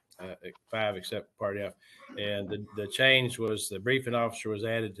occurrence, 5 except part F. And the change was the briefing officer was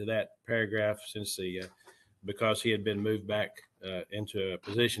added to that paragraph since because he had been moved back into a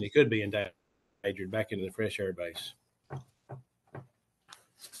position he could be endangered back into the fresh air base.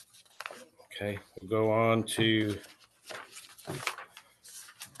 Okay, we'll go on to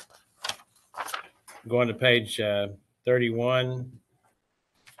going to page 31,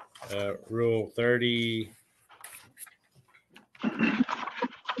 Rule 30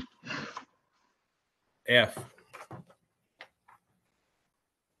 F.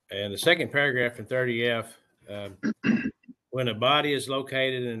 And the second paragraph in 30F, when a body is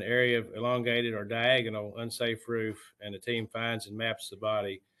located in an area of elongated or diagonal unsafe roof and the team finds and maps the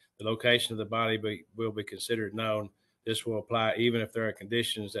body, the location of the body will be considered known. This will apply even if there are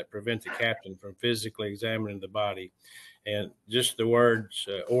conditions that prevent the captain from physically examining the body. And just the words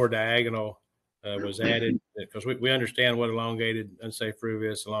or diagonal was added because we understand what elongated unsafe roof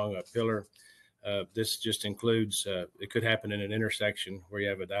is along a pillar. This just includes, it could happen in an intersection where you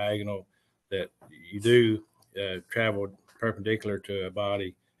have a diagonal that you do travel perpendicular to a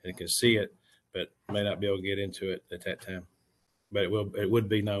body and can see it, but may not be able to get into it at that time. But it would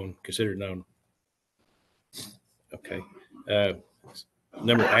be known, considered known. Okay.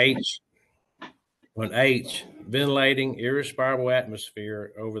 Number H. On H, ventilating irrespirable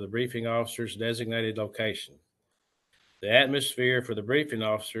atmosphere over the briefing officer's designated location. The atmosphere for the briefing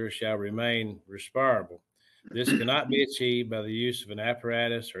officer shall remain respirable. This cannot be achieved by the use of an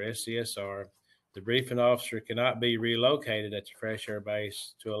apparatus or SCSR. The briefing officer cannot be relocated at the fresh air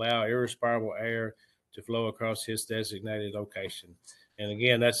base to allow irrespirable air to flow across his designated location. And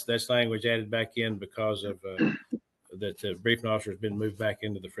again, that's language added back in because of that the briefing officer has been moved back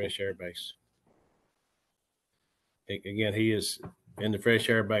into the fresh air base. Again, he is in the fresh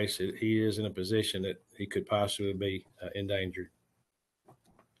air base. He is in a position that he could possibly be endangered.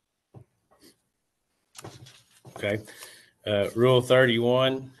 Okay. Rule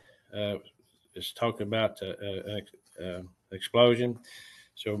 31 is talking about explosion.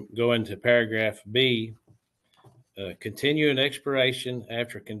 So go into paragraph B. Continue an exploration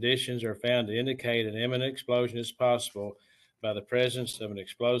after conditions are found to indicate an imminent explosion is possible by the presence of an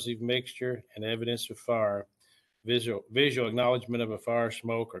explosive mixture and evidence of fire, visual acknowledgement of a fire,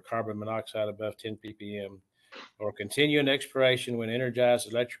 smoke, or carbon monoxide above 10 ppm, or continue an exploration when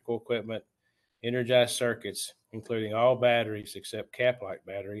energized electrical equipment, energized circuits, including all batteries except cap-like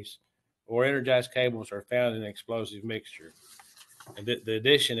batteries, or energized cables are found in an explosive mixture. And the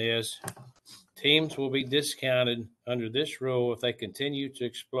addition is, teams will be discounted under this rule if they continue to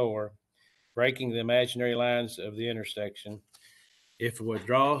explore, breaking the imaginary lines of the intersection, if a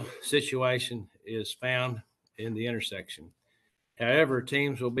withdrawal situation is found in the intersection. However,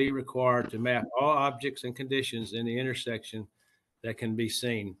 teams will be required to map all objects and conditions in the intersection that can be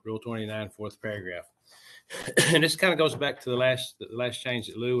seen. Rule 29, fourth paragraph. And this kind of goes back to the last change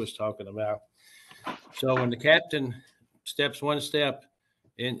that Lou was talking about. So when the captain steps one step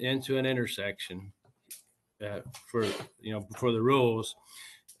into an intersection for the rules,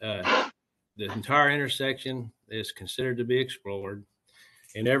 the entire intersection is considered to be explored,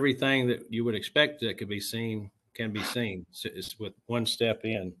 and everything that you would expect that could be seen can be seen. So it's with one step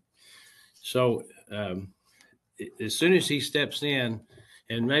in. So as soon as he steps in,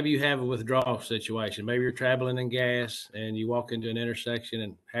 and maybe you have a withdrawal situation, maybe you're traveling in gas and you walk into an intersection,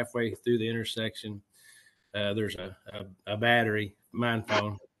 and halfway through the intersection, there's a battery mind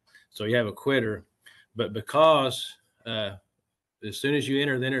phone. So you have a quitter, but because as soon as you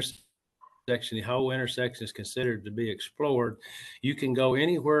enter the intersection, the whole intersection is considered to be explored, you can go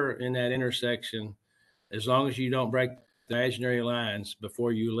anywhere in that intersection as long as you don't break the imaginary lines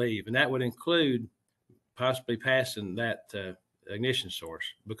before you leave. And that would include possibly passing that ignition source,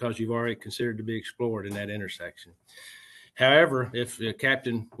 because you've already considered to be explored in that intersection. However, if the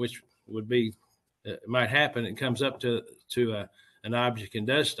captain, which would be might happen, it comes up to an object and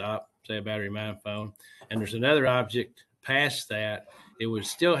does stop, say a battery mind phone, and there's another object past that, it would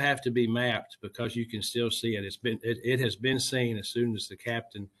still have to be mapped because you can still see it. It has been seen as soon as the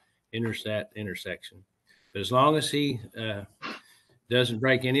captain enters that intersection. But as long as he doesn't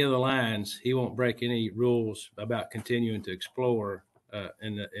break any of the lines, he won't break any rules about continuing to explore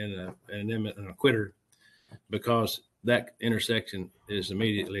in a quitter, because that intersection is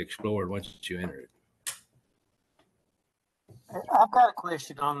immediately explored once you enter it. I've got a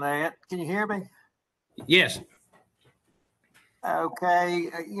question on that. Can you hear me? Yes. Okay.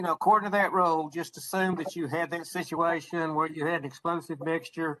 According to that rule, just assume that you had that situation where you had an explosive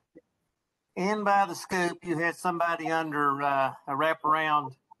mixture. In by the scoop, you had somebody under a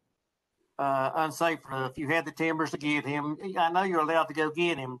wraparound unsafe roof. You had the timbers to get him. I know you're allowed to go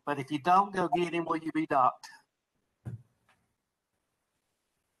get him, but if you don't go get him, will you be docked?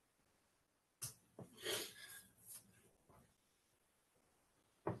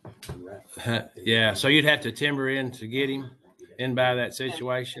 Yeah, so you'd have to timber in to get him in by that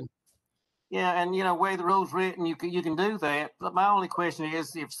situation. Yeah, and way the rule's written, you can do that. But my only question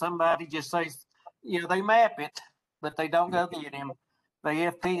is, if somebody just says, they map it, but they don't go get him, they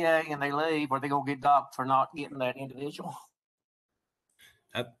FPA and they leave, are they gonna get docked for not getting that individual?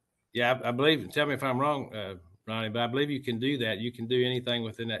 I believe. Tell me if I'm wrong, Ronnie, but I believe you can do that. You can do anything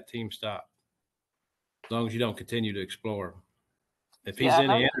within that team stop, as long as you don't continue to explore. If he's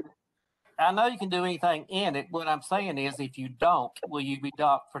I know you can do anything in it. What I'm saying is, if you don't, will you be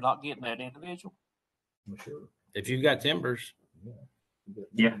docked for not getting that individual? Sure. If you've got timbers.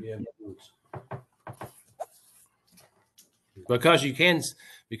 Yeah. Because you can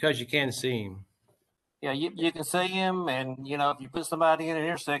see him. Yeah, you can see him, and if you put somebody in an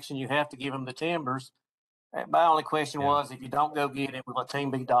intersection, you have to give them the timbers. My only question was, if you don't go get him, will a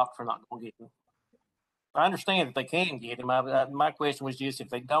team be docked for not going to get him? I understand that they can get him. My question was just, if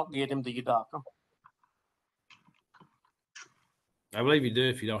they don't get him, do you dock them? I believe you do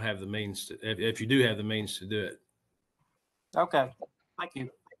if you don't have the means to. If you do have the means to do it. Okay, thank you.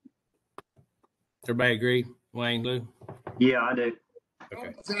 Everybody agree, Wayne, Lou? Yeah, I do.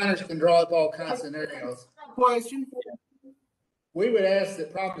 Okay. Designers can draw up all kinds of scenarios. Question. We would ask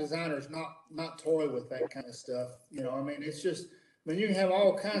that property designers not toy with that kind of stuff. It's just, you can have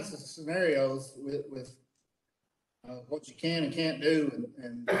all kinds of scenarios with what you can and can't do,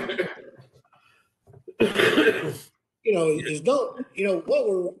 and is don't, what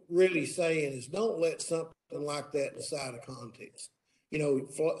we're really saying is don't let something like that decide a contest.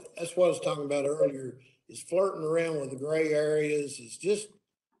 That's what I was talking about earlier, is flirting around with the gray areas, is just,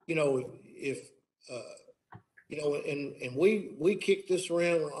 and we kick this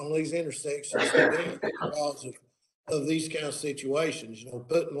around on these intersections because of these kind of situations,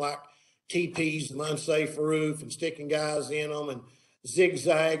 putting like TPs and unsafe roof and sticking guys in them and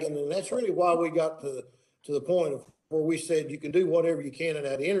zigzagging. And that's really why we got to the point of where we said you can do whatever you can at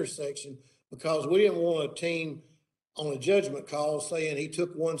that intersection, because we didn't want a team on a judgment call saying he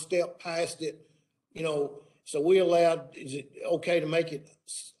took one step past it, so we allowed, is it okay to make it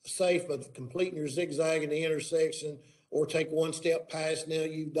safe, but completing your zigzag in the intersection, or take one step past, now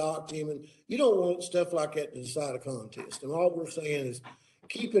you've docked him, and you don't want stuff like that to decide a contest. And all we're saying is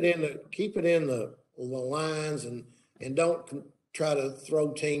keep it in the lines, and don't try to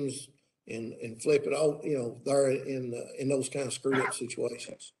throw teams and flip it all, there in those kind of screwed up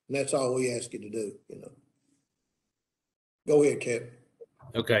situations. And that's all we ask you to do, Go ahead, Cap.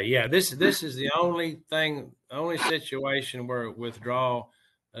 Okay, yeah, this is the only situation where a withdrawal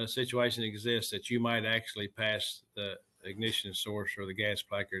situation exists that you might actually pass the ignition source or the gas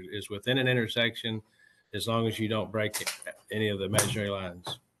placard, is within an intersection, as long as you don't break any of the imaginary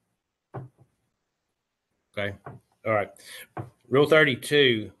lines. Okay, all right. Rule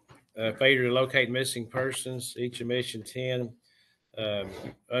 32, failure to locate missing persons, each omission 10.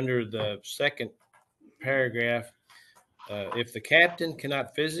 Under the second paragraph, if the captain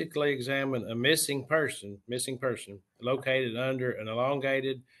cannot physically examine a missing person located under an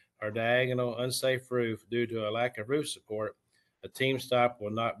elongated or diagonal unsafe roof due to a lack of roof support, a team stop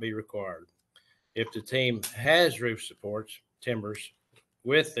will not be required. If the team has roof supports, timbers,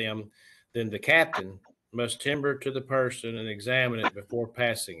 with them, then the captain must timber to the person and examine it before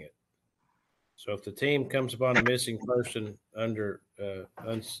passing it. So if the team comes upon a missing person under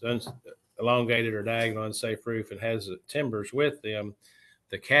elongated or diagonal unsafe roof and has the timbers with them,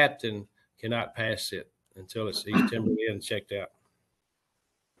 the captain cannot pass it until he's timbered in and checked out.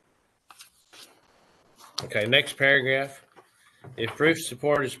 Okay, next paragraph. If roof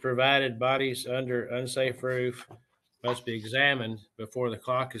support is provided, bodies under unsafe roof must be examined before the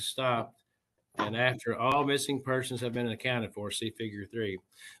clock is stopped and after all missing persons have been accounted for, see figure 3.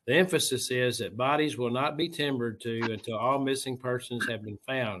 The emphasis is that bodies will not be timbered to until all missing persons have been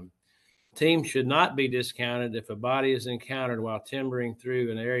found. Teams should not be discounted if a body is encountered while timbering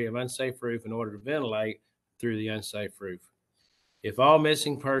through an area of unsafe roof in order to ventilate through the unsafe roof. If all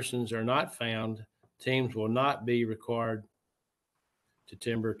missing persons are not found, teams will not be required to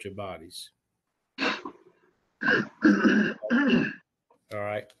timber to bodies. All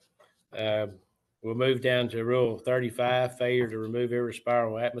right. We'll move down to Rule 35, failure to remove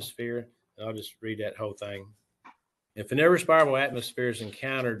irrespirable atmosphere. I'll just read that whole thing. If an irrespirable atmosphere is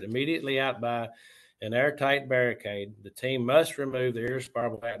encountered immediately out by an airtight barricade, the team must remove the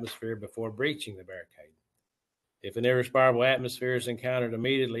irrespirable atmosphere before breaching the barricade. If an irrespirable atmosphere is encountered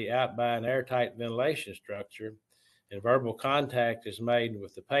immediately out by an airtight ventilation structure and verbal contact is made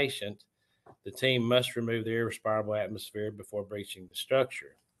with the patient, the team must remove the irrespirable atmosphere before breaching the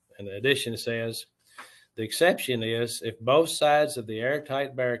structure. And in addition, it says, the exception is if both sides of the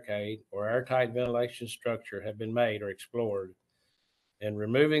airtight barricade or airtight ventilation structure have been made or explored, and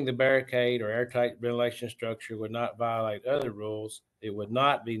removing the barricade or airtight ventilation structure would not violate other rules, it would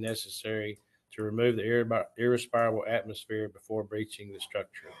not be necessary to remove the irrespirable atmosphere before breaching the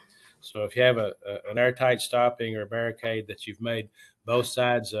structure. So if you have an airtight stopping or barricade that you've made both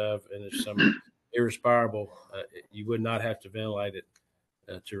sides of, and there's some irrespirable, you would not have to ventilate it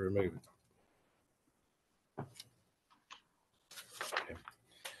to remove it.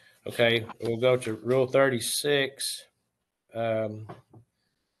 Okay, we'll go to Rule 36 on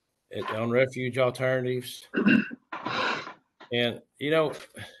refuge alternatives. And,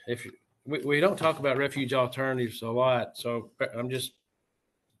 if we don't talk about refuge alternatives a lot, so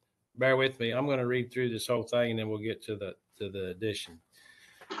bear with me. I'm going to read through this whole thing and then we'll get to the addition.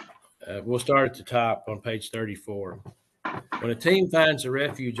 We'll start at the top on page 34. When a team finds a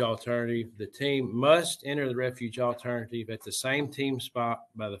refuge alternative, the team must enter the refuge alternative at the same team spot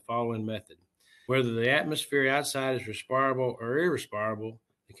by the following method. Whether the atmosphere outside is respirable or irrespirable,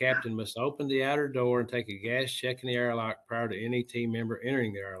 the captain must open the outer door and take a gas check in the airlock prior to any team member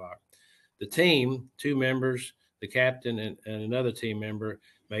entering the airlock. The team, 2 members, the captain and another team member,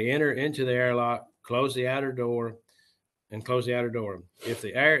 may enter into the airlock, close the outer door. If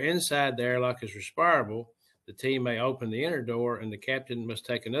the air inside the airlock is respirable, the team may open the inner door and the captain must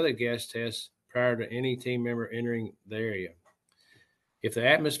take another gas test prior to any team member entering the area. If the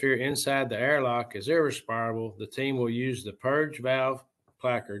atmosphere inside the airlock is irrespirable, the team will use the purge valve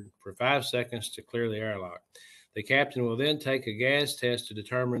placard for 5 seconds to clear the airlock. The captain will then take a gas test to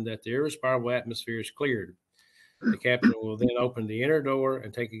determine that the irrespirable atmosphere is cleared. The captain will then open the inner door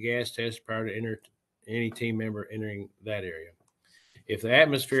and take a gas test prior to any team member entering that area. If the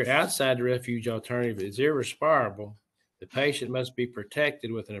atmosphere outside the refuge alternative is irrespirable, the patient must be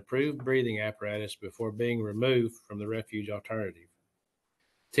protected with an approved breathing apparatus before being removed from the refuge alternative.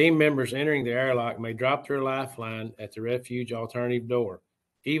 Team members entering the airlock may drop their lifeline at the refuge alternative door,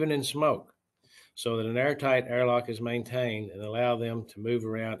 even in smoke, so that an airtight airlock is maintained and allow them to move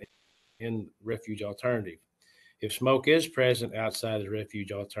around in refuge alternative. If smoke is present outside the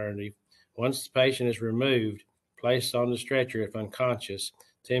refuge alternative, once the patient is removed, placed on the stretcher if unconscious,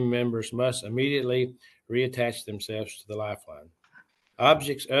 team members must immediately reattach themselves to the lifeline.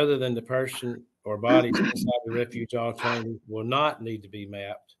 Objects other than the person or bodies inside the refuge alternative will not need to be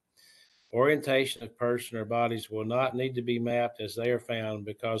mapped. Orientation of person or bodies will not need to be mapped as they are found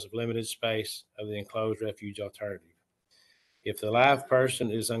because of limited space of the enclosed refuge alternative. If the live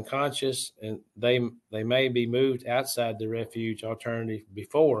person is unconscious, and they may be moved outside the refuge alternative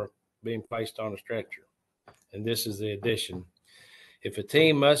before being placed on a stretcher. And this is the addition. If a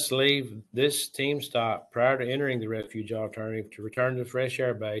team must leave this team stop prior to entering the refuge alternative to return to the fresh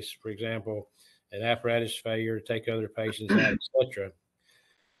air base, for example, an apparatus failure to take other patients out, etc.,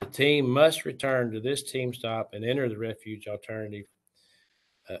 the team must return to this team stop and enter the refuge alternative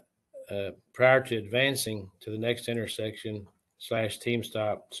prior to advancing to the next intersection / team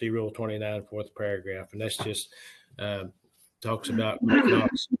stop. See Rule 29, fourth paragraph. And that's just talks about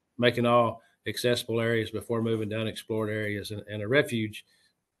making all accessible areas before moving down explored areas. And a refuge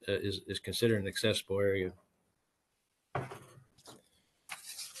is considered an accessible area.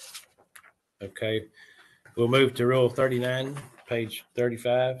 Okay. We'll move to Rule 39, page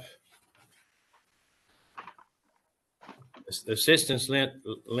 35. Assistance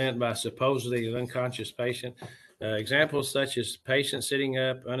lent by supposedly an unconscious patient. Examples such as patient sitting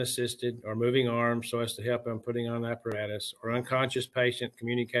up unassisted or moving arms so as to help them putting on apparatus, or unconscious patient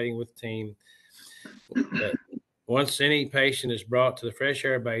communicating with team. Once any patient is brought to the fresh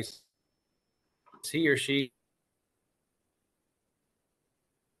air base, he or she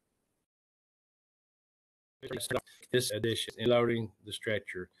this addition in loading the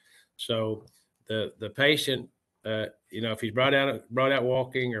stretcher. So the patient, if he's brought out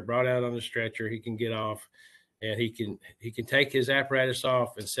walking or brought out on the stretcher, he can get off, and he can take his apparatus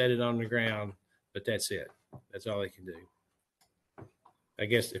off and set it on the ground, but that's it. That's all he can do. I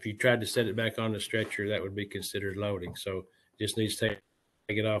guess if you tried to set it back on the stretcher, that would be considered loading. So just needs to take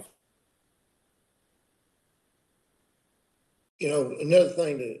it off. Another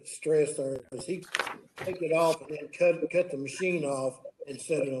thing to stress there is he take it off and then cut the machine off and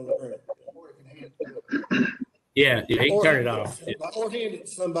set it on the ground. Yeah, he can turn it off. Or hand it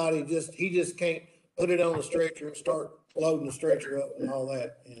to somebody. He just can't put it on the stretcher and start loading the stretcher up and all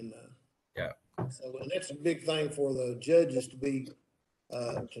that. And so, and that's a big thing for the judges to be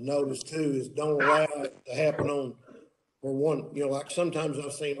to notice too, is don't allow it to happen on where one, like sometimes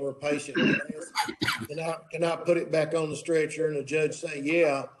I've seen where a patient cannot put it back on the stretcher, and the judge say,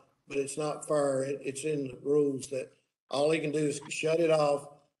 yeah, but it's not fair. It's in the rules that all he can do is shut it off,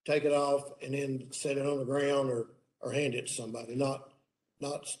 take it off, and then set it on the ground or hand it to somebody, not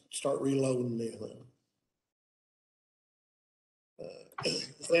start reloading anything.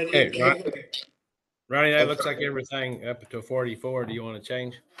 Is that it? Ronnie, that looks like everything up to 44. Do you want to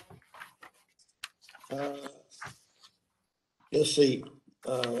change? Let's see.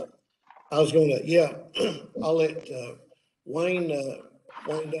 I was going to, I'll let Wayne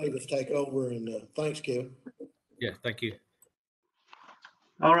Davis take over, and thanks, Kevin. Yeah, thank you.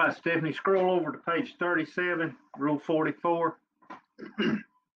 All right, Stephanie, scroll over to page 37, Rule 44.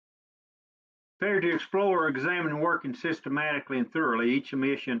 Failure to explore or examine working systematically and thoroughly, each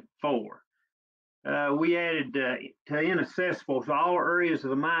omission 4. We added to inaccessible to all areas of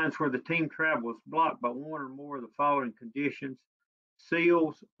the mines where the team travel is blocked by one or more of the following conditions: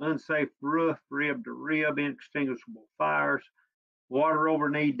 seals, unsafe roof, rib to rib, inextinguishable fires, water over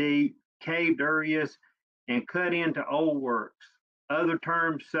knee deep, caved areas, and cut into old works. Other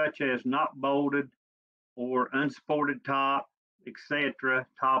terms such as not bolted or unsupported top, etc.,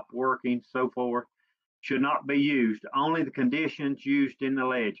 top working, so forth, should not be used. Only the conditions used in the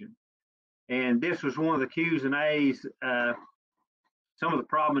legend. And this was one of the Q's and A's. Some of the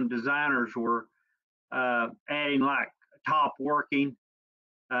problem designers were adding like top working,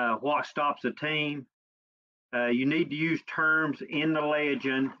 what stops a team. You need to use terms in the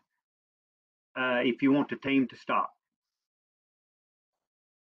legend if you want the team to stop.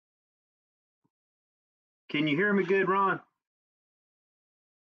 Can you hear me good, Ron?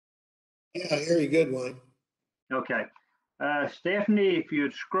 Yeah, I hear you good, Wayne. Okay. Stephanie, if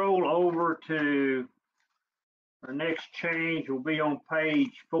you'd scroll over to our next change, will be on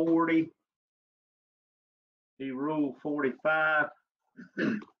page 40, the rule 45.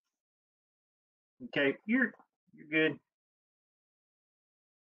 Okay, you're good.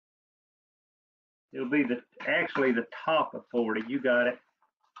 It'll be actually the top of 40. You got it.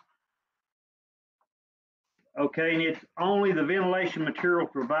 Okay, and it's only the ventilation material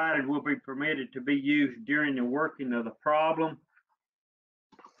provided will be permitted to be used during the working of the problem.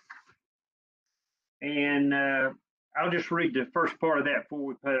 And I'll just read the first part of that before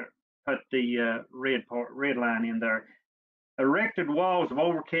we put the red line in there. Erected walls of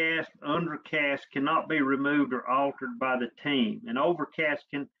overcast, undercast cannot be removed or altered by the team. An overcast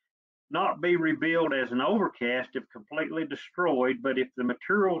can not be rebuilt as an overcast if completely destroyed, but if the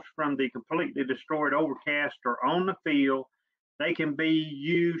materials from the completely destroyed overcast are on the field, they can be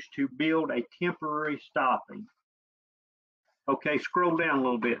used to build a temporary stopping. Okay, scroll down a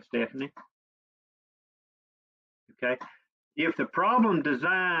little bit, Stephanie. Okay, if the problem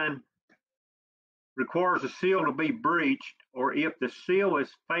design requires a seal to be breached, or if the seal is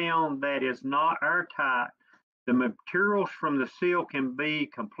found that is not airtight, the materials from the seal can be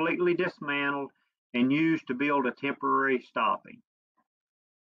completely dismantled and used to build a temporary stopping.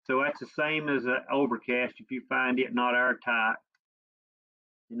 So that's the same as an overcast. If you find it not airtight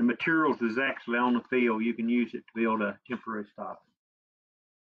and the materials is actually on the field, you can use it to build a temporary stopping.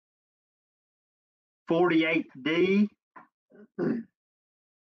 48D.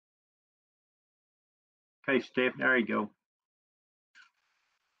 Okay, Steph, there you go.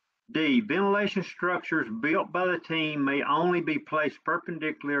 D, ventilation structures built by the team may only be placed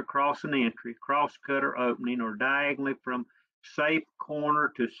perpendicular across an entry, crosscut or opening, or diagonally from safe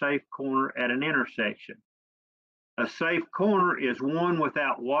corner to safe corner at an intersection. A safe corner is one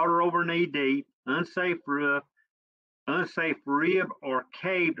without water over knee deep, unsafe roof, unsafe rib, or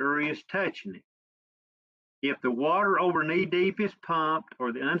caved areas touching it. If the water over knee deep is pumped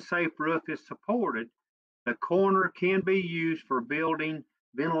or the unsafe roof is supported, the corner can be used for building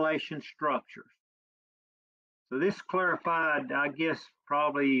ventilation structures. So this clarified, I guess,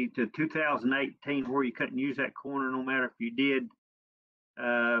 probably to 2018 where you couldn't use that corner no matter if you did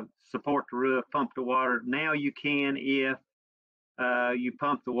support the roof, pump the water. Now you can if you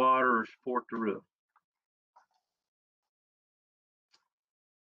pump the water or support the roof.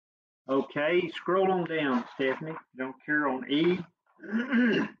 Okay, scroll on down, Stephanie. Don't care on E.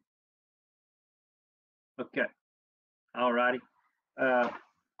 Okay, all righty.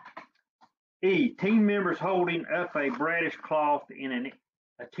 E, team members holding up a bradish cloth in an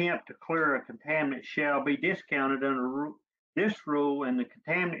attempt to clear a contaminant shall be discounted under this rule, and the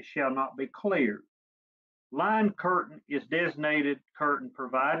contaminant shall not be cleared. Line curtain is designated curtain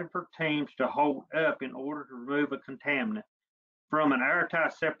provided for teams to hold up in order to remove a contaminant from an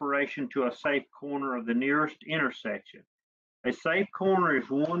airtight separation to a safe corner of the nearest intersection. A safe corner is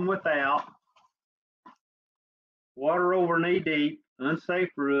one without water over knee deep, unsafe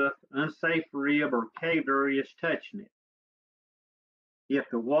roof, unsafe rib, or caved areas touching it. If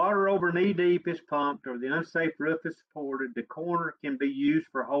the water over knee deep is pumped or the unsafe roof is supported, the corner can be used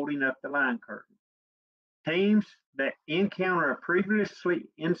for holding up the line curtain. Teams that encounter a previously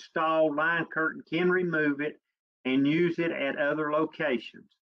installed line curtain can remove it and use it at other locations.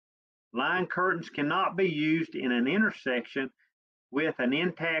 Line curtains cannot be used in an intersection with an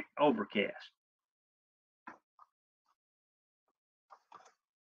intact overcast.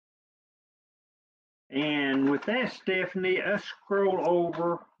 And with that, Stephanie, us scroll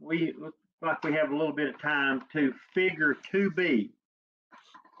over. We look like we have a little bit of time to figure 2B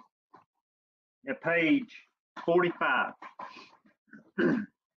at page 45.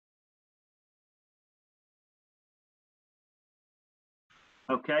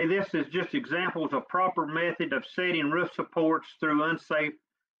 Okay, this is just examples of proper method of setting roof supports through unsafe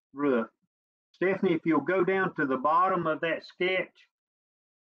roof. Stephanie, if you'll go down to the bottom of that sketch.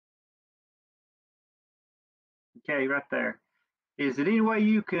 Okay, right there. Is it any way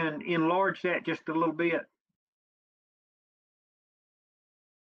you can enlarge that just a little bit?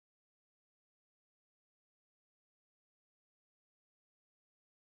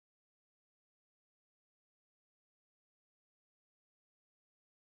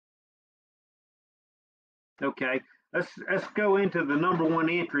 Okay, let's go into the number one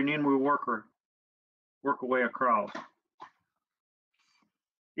entry and then we'll work our way across.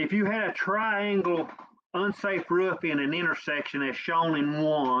 If you had a triangle unsafe roof in an intersection as shown in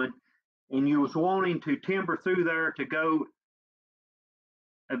 1, and you was wanting to timber through there to go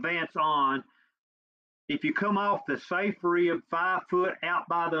advance on, if you come off the safe rib 5 foot out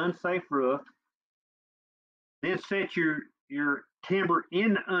by the unsafe roof, then set your timber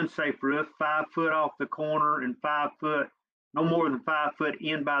in the unsafe roof 5 foot off the corner and 5 foot, no more than 5 foot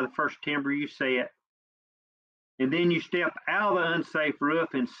in by the first timber you set. And then you step out of the unsafe roof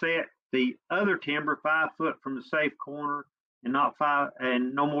and set the other timber 5 foot from the safe corner and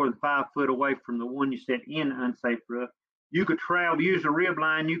no more than 5 foot away from the one you set in the unsafe roof. You could travel, use a rib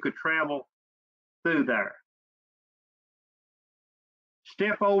line, you could travel through there.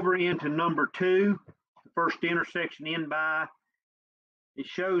 Step over into number 2, the first intersection in by. It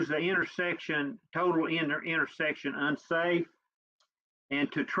shows the intersection, total intersection unsafe.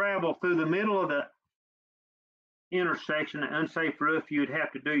 And to travel through the middle of the intersection, the unsafe roof, you'd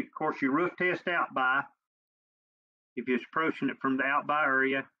have to do, of course, your roof test out by, if you're approaching it from the out by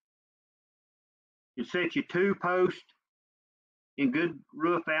area. You set your 2 posts in good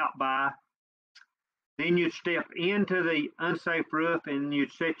roof out by. Then you'd step into the unsafe roof and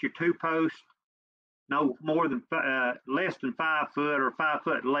you'd set your 2 posts, no more than less than 5 foot or 5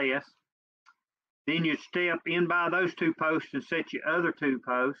 foot less. Then you'd step in by those 2 posts and set your other 2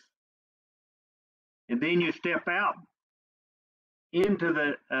 posts. And then you step out into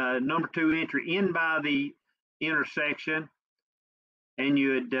the number 2 entry in by the intersection, and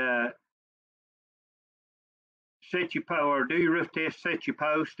you'd set your or do your roof test, set your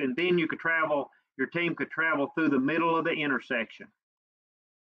post, and then you could travel. Your team could travel through the middle of the intersection.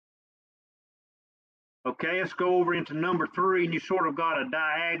 Okay, let's go over into number 3, and you sort of got a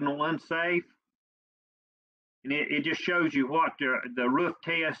diagonal unsafe, and it just shows you what the roof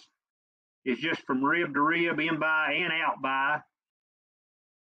test is, just from rib to rib, in by and out by.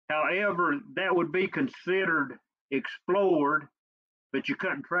 However, that would be considered explored, but you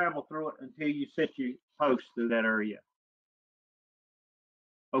couldn't travel through it until you set your post through that area.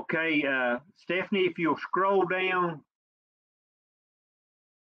 Okay, Stephanie, if you'll scroll down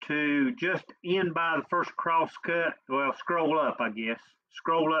to just in by the first cross cut, well, scroll up, I guess.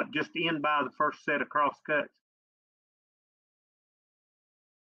 Scroll up just in by the first set of cross cuts.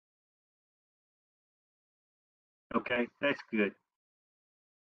 Okay, that's good.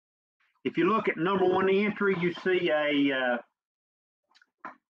 If you look at number 1 entry, you see a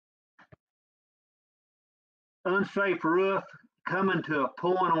unsafe roof coming to a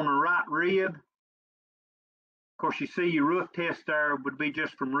point on the right rib. Of course, you see your roof test there would be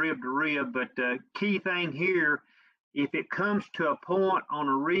just from rib to rib, but the key thing here, if it comes to a point on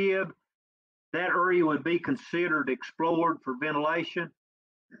a rib, that area would be considered explored for ventilation.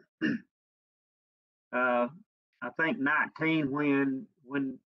 I think 19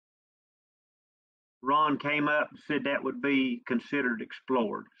 when Ron came up and said that would be considered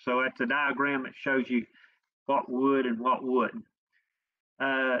explored. So that's a diagram that shows you what would and what wouldn't.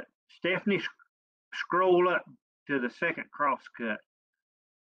 Stephanie, scroll up to the second cross cut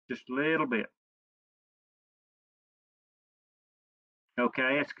just a little bit.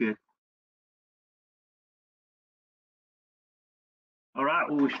 Okay, that's good. All right,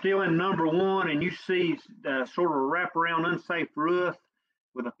 well, we're still in number 1, and you see sort of a wraparound unsafe roof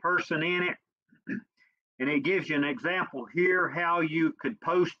with a person in it. And it gives you an example here how you could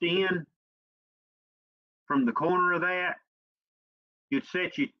post in from the corner of that. You'd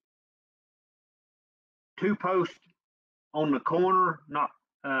set your 2 posts on the corner, not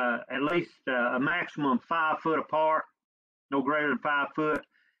at least a maximum 5 foot apart, no greater than 5 foot.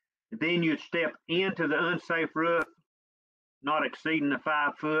 And then you'd step into the unsafe roof, not exceeding the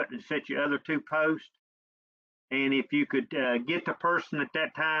 5 foot, and set your other 2 posts. And if you could get the person at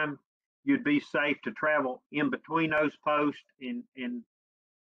that time, you'd be safe to travel in between those posts and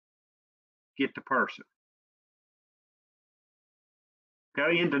get the person. Go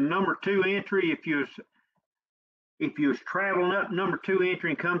into number 2 entry. If you was traveling up number 2 entry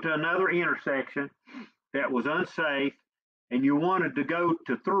and come to another intersection that was unsafe, and you wanted to go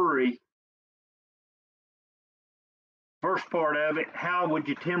to 3, first part of it, how would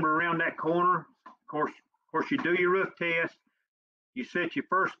you timber around that corner? Of course, you do your roof test. You set your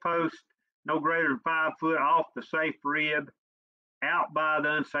first post no greater than 5 foot off the safe rib, out by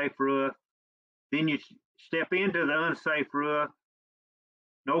the unsafe roof. Then you step into the unsafe roof,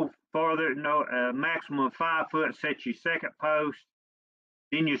 no farther, maximum of 5 foot, set your second post.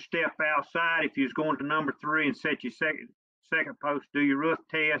 Then you step outside if you was going to number 3 and set your second post, do your roof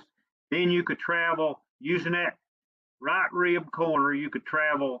test. Then you could travel using that right rib corner, you could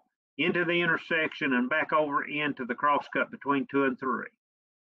travel into the intersection and back over into the cross cut between 2 and 3.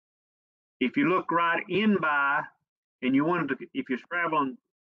 If you look right in by, and you wanted to, if you're traveling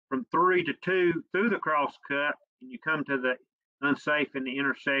from 3 to 2 through the cross cut, and you come to the unsafe in the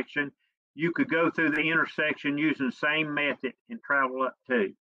intersection, you could go through the intersection using the same method and travel up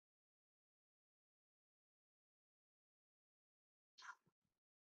to.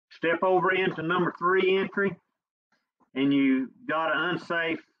 Step over into number 3 entry, and you got an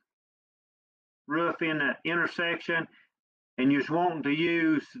unsafe roof in the intersection, and you're wanting to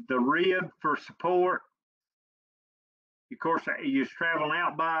use the rib for support. Of course, you're traveling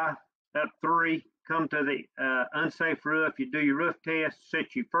out by up 3, come to the unsafe roof. You do your roof test,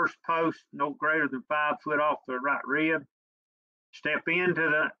 set your first post no greater than 5 foot off the right rib. Step into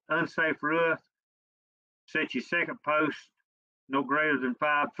the unsafe roof, set your second post no greater than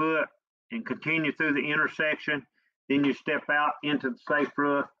 5 foot, and continue through the intersection. Then you step out into the safe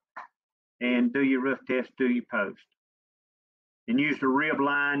roof and do your roof test, do your post. And use the rib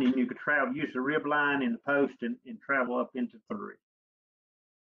line, and you could use the rib line in the post and travel up into 3.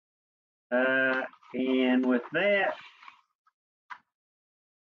 And with that,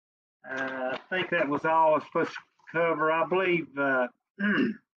 I think that was all I was supposed to cover. I believe,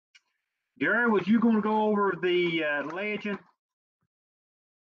 Gary, was you going to go over the legend?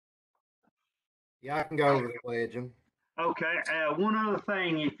 Yeah, I can go over the legend. Okay. One other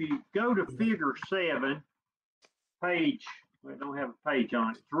thing, if you go to figure 7, page, we don't have a page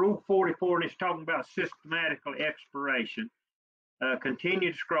on it. It's rule 44, and it's talking about systematical expiration.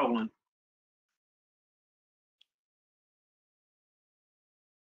 Continue scrolling.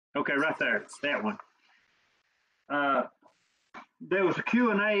 Okay, right there, that one. There was a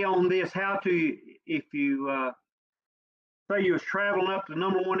Q&A on this, how to, if you say you was traveling up to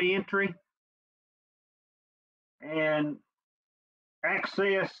number 1 entry and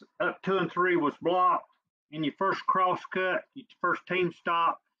access up 2 and 3 was blocked in your first cross cut, your first team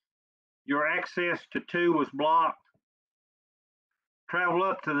stop, your access to 2 was blocked. Travel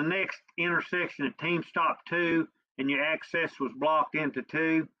up to the next intersection at team stop 2 and your access was blocked into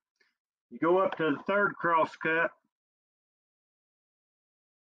 2. You go up to the third cross cut.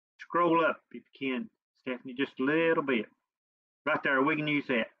 Scroll up if you can, Stephanie, just a little bit. Right there, we can use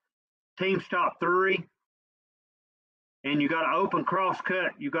that. Team stop 3. And you got an open cross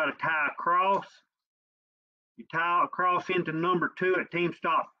cut. You got to tie across. You tie across into number 2 at team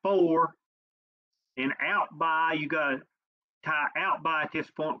stop 4. And out by, you got to tie out by at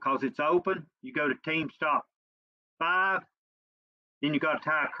this point because it's open. You go to team stop 5. Then you got to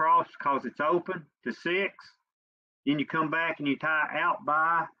tie across because it's open to 6. Then you come back and you tie out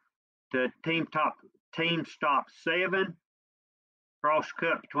by to team stop 7. Cross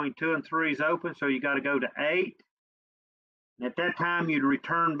cut between 2 and 3 is open, so you got to go to 8. And at that time, you'd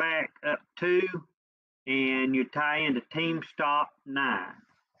return back up 2 and you tie into team stop 9.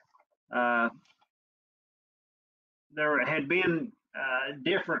 There had been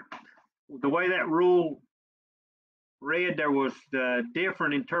different, the way that rule read, there was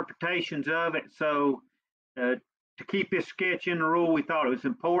different interpretations of it. So to keep this sketch in the rule, we thought it was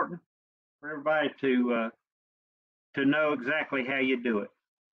important for everybody to know exactly how you do it.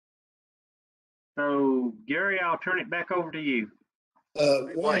 So Gary, I'll turn it back over to you.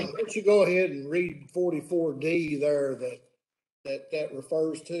 Why don't you go ahead and read 44D there that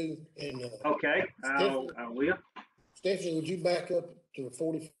refers to? And okay, I will. Stephanie, would you back up to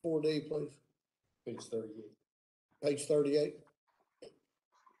 44D, please? Page 38. Page 38.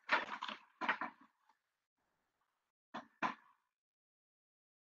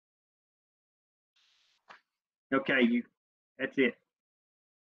 Okay, that's it.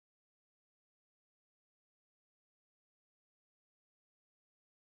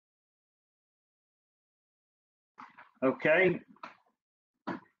 Okay.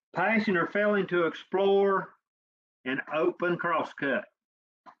 Passing or failing to explore an open crosscut.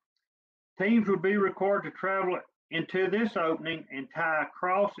 Teams would be required to travel into this opening and tie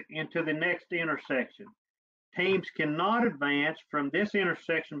across into the next intersection. Teams cannot advance from this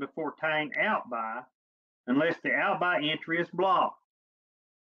intersection before tying out by unless the out by entry is blocked.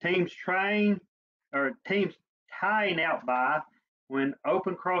 Teams tying out by when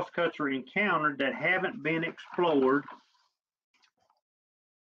open crosscuts are encountered that haven't been explored.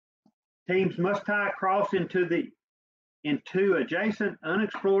 Teams must tie across into adjacent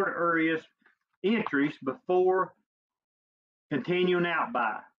unexplored entries before continuing out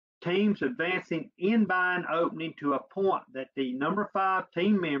by. Teams advancing in by an opening to a point that the number 5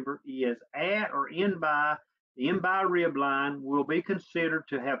 team member is at or in by the in by rib line will be considered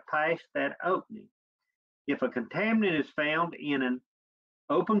to have passed that opening. If a contaminant is found in an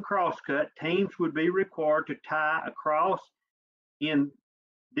open crosscut, teams would be required to tie across in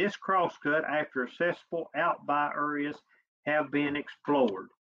this crosscut after accessible out by areas have been explored.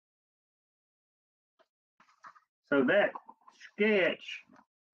 So that sketch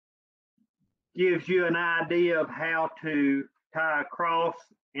gives you an idea of how to tie across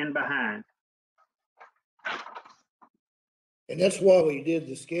and behind. And that's why we did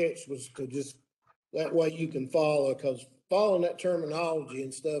the sketch, was to just, that way you can follow, because following that terminology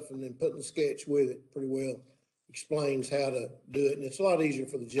and stuff and then putting the sketch with it pretty well explains how to do it. And it's a lot easier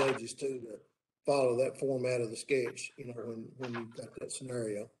for the judges too to follow that format of the sketch, you know, when you've got that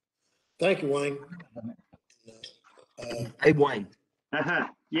scenario. Thank you, Wayne. Hey, Wayne,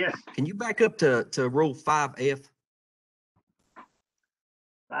 Yes, can you back up to rule 5F?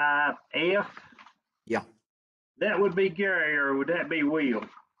 5F. Yeah, That would be Gary, or would that be Will?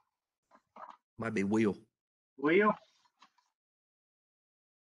 might be Will. Will?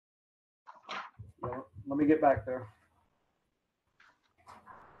 Let me get back there.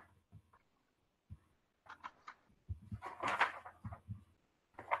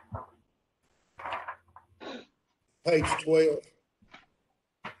 Page 12.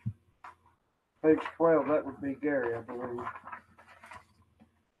 Page 12, that would be Gary, I believe.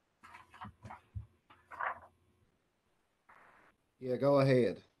 Yeah, go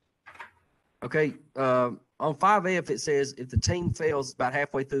ahead. Okay, on 5F, it says if the team fails about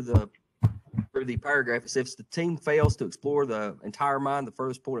halfway through the paragraph, it says if the team fails to explore the entire mine, the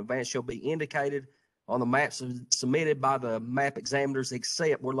furthest point of advance shall be indicated on the maps submitted by the map examiners,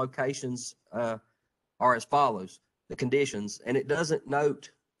 except where locations are as follows, the conditions, and it doesn't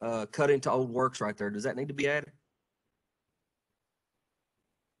note cut into old works right there. Does that need to be added?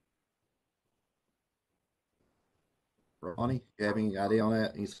 Ronnie, you have any idea on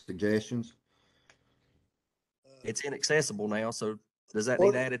that? Any suggestions? It's inaccessible now, so does that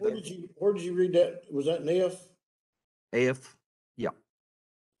need added Where there? did you read that? Was that an if? F, yeah.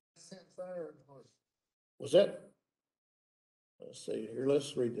 Was that? Let's see here.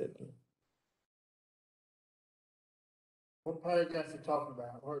 Let's read that. What paragraph you talking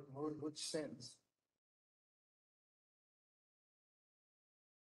about? Which sentence?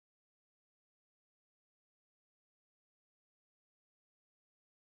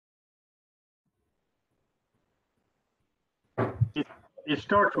 It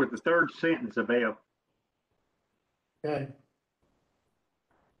starts with the third sentence of F. Okay.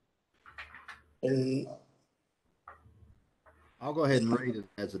 And I'll go ahead and read it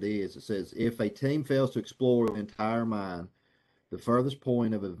as it is. It says, if a team fails to explore the entire mine, the furthest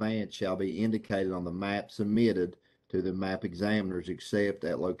point of advance shall be indicated on the map submitted to the map examiners, except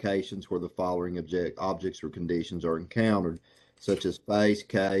at locations where the following objects or conditions are encountered, such as face,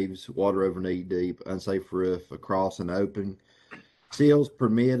 caves, water over knee deep, unsafe roof, across and open, seals,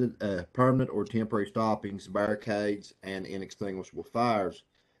 permitted, permanent or temporary stoppings, barricades, and inextinguishable fires.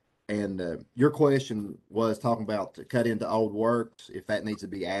 And your question was talking about to cut into old works, if that needs to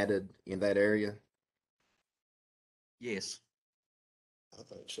be added in that area. Yes. I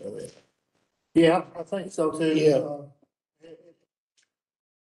think so. Yeah, I think so too. Yeah.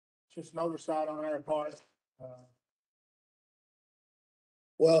 Just an oversight on our part.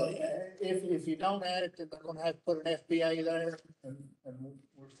 Well, If you don't add it, then they're gonna have to put an FBA there, and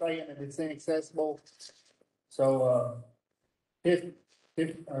we're saying that it's inaccessible. So,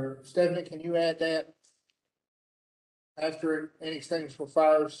 or Stephanie, can you add that after inextinguishable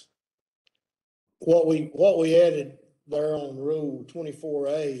fires? what we added there on rule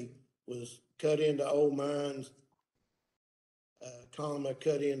 24A was cut into old mines, comma,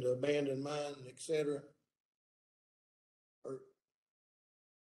 cut into abandoned mines, etc. Or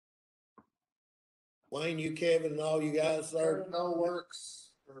Wayne, you, Kevin, and all you guys there. No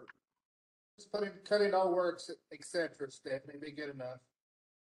works, or just cut in all works, etc. Stephanie, be good enough.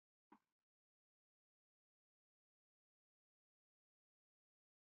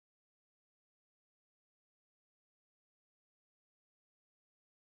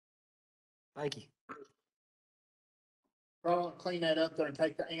 Thank you. Probably clean that up there and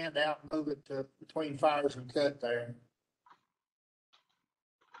take the and out and move it to between fires and cut there.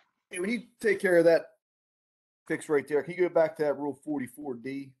 Hey, when you take care of that fix right there, can you go back to that rule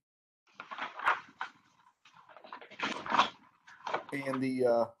 44D? And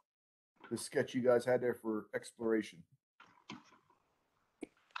the sketch you guys had there for exploration.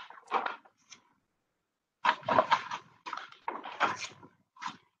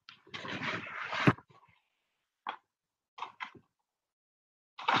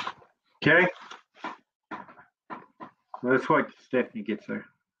 Okay. Let's wait till Stephanie gets there.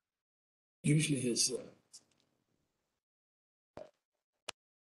 Usually his,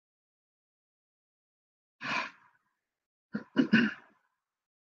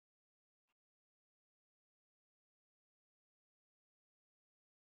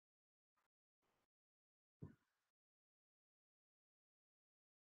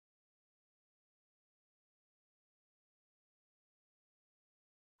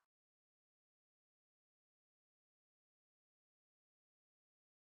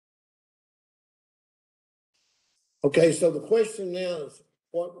 Okay, so the question now is,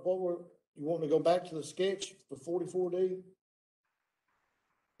 you want to go back to the sketch for 44D?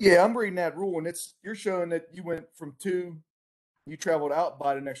 Yeah, I'm reading that rule, and you're showing that you went from 2, you traveled out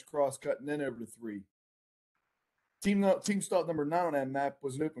by the next crosscut, and then over to 3. Team stop number 9 on that map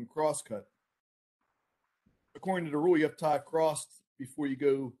was an open crosscut. According to the rule, you have to tie across before you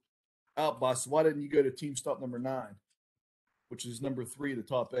go out by. So why didn't you go to team stop number 9, which is number 3, the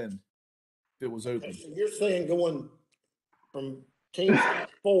top end, if it was open? So you're saying going from team stop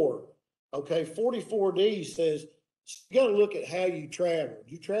 4. Okay, 44D says you got to look at how you travel.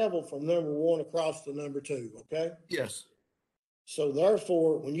 You travel from number 1 across to number 2. Okay. Yes. So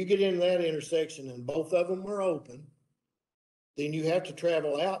therefore, when you get into that intersection and both of them are open, then you have to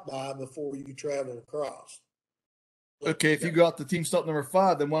travel out by before you travel across. Okay, if you go out to team stop number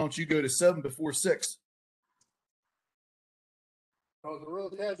 5, then why don't you go to 7 before 6? Because the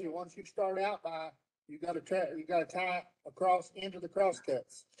rule tells you once you start out by, you got to tie across into the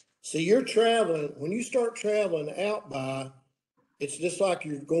crosscuts. See, you're traveling, when you start traveling out by, it's just like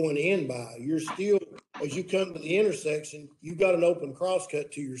you're going in by. You're still, as you come to the intersection, you got an open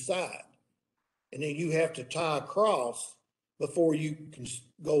crosscut to your side. And then you have to tie across before you can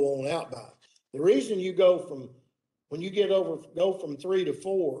go on out by. The reason you go from, when you go from 3 to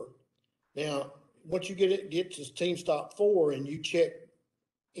 4, now, once you get to team stop 4 and you check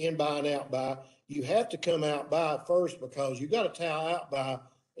in by and out by, you have to come out by first because you got to tie out by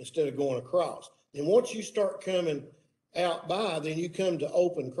instead of going across. And once you start coming out by, then you come to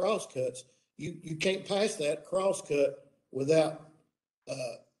open crosscuts. You can't pass that crosscut without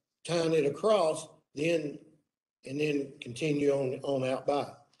tying it across, then continue on out by.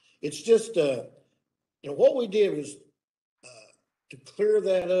 It's just what we did was to clear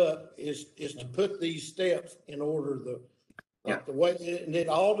that up is to put these steps in order the way, and it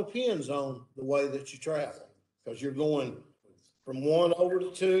all depends on the way that you travel, because you're going from 1 over to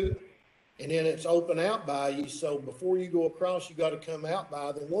 2, and then it's open out by you. So before you go across, you got to come out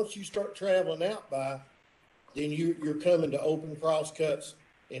by. Then once you start traveling out by, then you're coming to open cross cuts,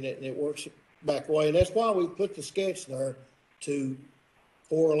 and it works back away. And that's why we put the sketch there to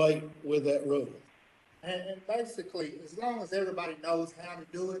correlate with that rule. And basically, as long as everybody knows how to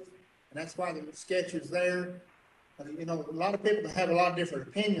do it, and that's why the sketch is there. A lot of people have a lot of different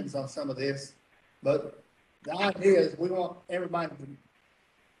opinions on some of this, but the idea is we want everybody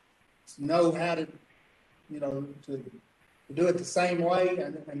to know how to, to do it the same way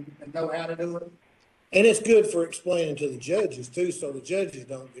and know how to do it. And it's good for explaining to the judges too, so the judges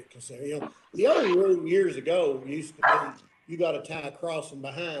don't get concerned. The old rule years ago used to be you got to tie across and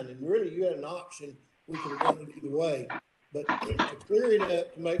behind, and really you had an option. We could have done it either way, but to clear it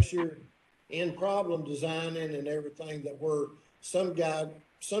up, to make sure in problem designing and everything that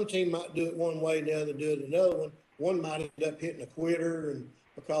some team might do it one way, the other do it another one. One might end up hitting a quitter and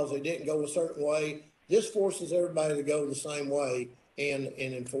because they didn't go a certain way. This forces everybody to go the same way and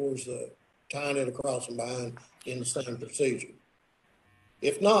enforce tying it across and behind in the same procedure.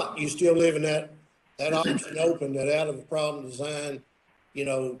 If not, you still live in that option open, that out of a problem design,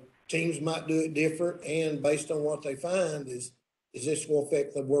 teams might do it different, and based on what they find is this will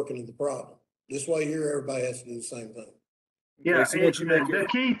affect the working of the problem. This way here, everybody has to do the same thing. Yeah, so once you make the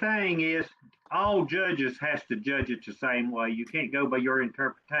key thing is all judges has to judge it the same way. You can't go by your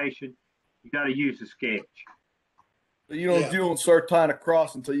interpretation. You got to use the sketch. You don't start tying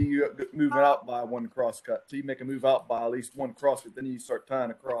across until you move out by one cross cut. So you make a move out by at least one cross cut, then you start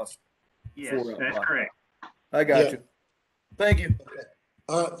tying across. Yes, that's correct. I got you. Thank you. Okay.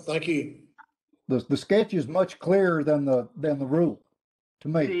 All right, thank you. The sketch is much clearer than the rule to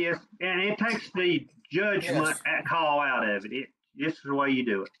me. It is, and it takes the judgment call out of it. This is the way you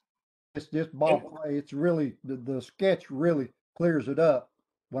do it. It's just Bob Clay. It's really the sketch really clears it up.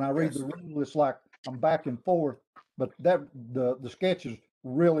 When I read the rule, it's like I'm back and forth. But the sketch is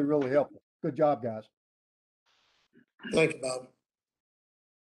really, really helpful. Good job, guys. Thank you, Bob.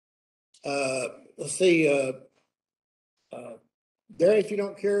 Let's see, Gary, if you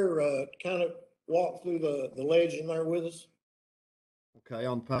don't care, kind of walk through the legend there with us. Okay,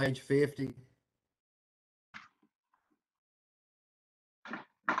 on page 50.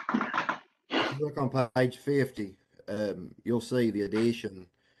 If you look on page 50, you'll see the addition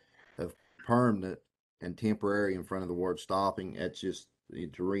of permanent and temporary in front of the word stopping. That's just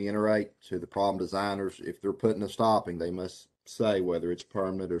to reiterate to the problem designers, if they're putting a stopping, they must say whether it's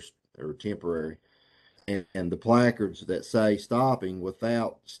permanent or temporary. And the placards that say stopping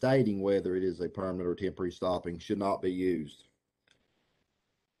without stating whether it is a permanent or temporary stopping should not be used.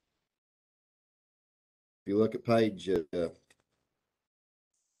 If you look at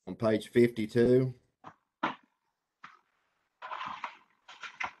on page 52,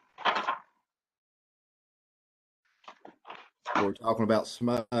 we're talking about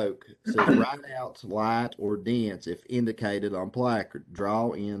smoke. It says write out light or dense if indicated on placard.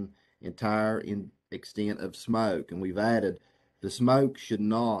 Draw in entire extent of smoke. And we've added the smoke should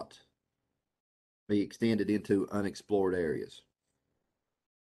not be extended into unexplored areas.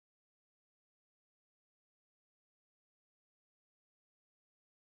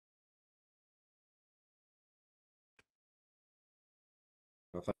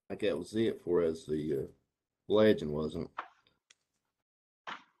 I think that was it for us, the legend, wasn't it?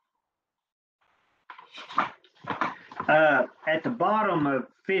 At the bottom of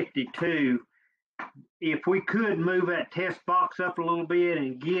 52, if we could move that test box up a little bit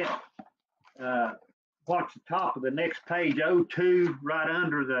and get what's the top of the next page, O2, right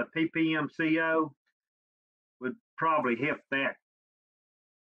under the PPMCO, would probably help that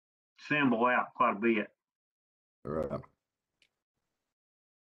symbol out quite a bit. All right.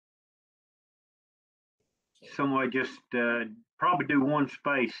 Somewhere just probably do one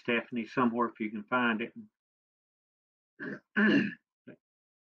space, Stephanie, somewhere if you can find it.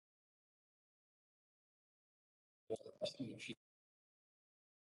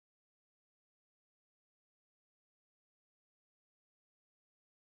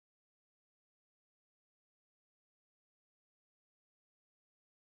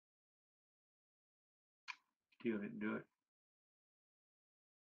 Still didn't do it.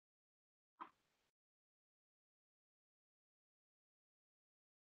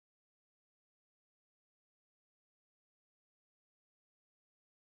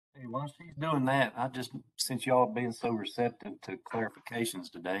 Hey, while she's doing that, since y'all being so receptive to clarifications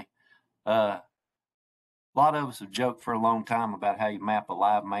today, a lot of us have joked for a long time about how you map a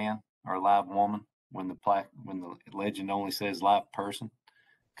live man or a live woman when the legend only says live person.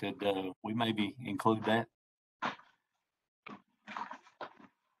 Could we maybe include that?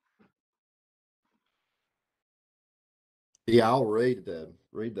 Yeah, I'll read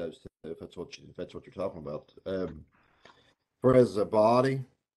those two if that's what you're talking about. For as a body,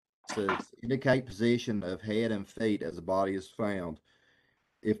 it says indicate position of head and feet as the body is found.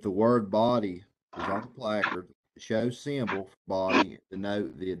 If the word body is on the placard, show symbol for body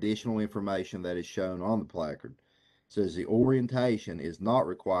denote the additional information that is shown on the placard. It says the orientation is not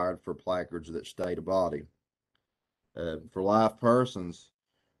required for placards that state a body. For live persons,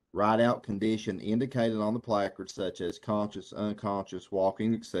 write out condition indicated on the placard, such as conscious, unconscious,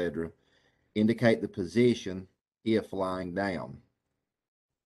 walking, etc. Indicate the position if lying down.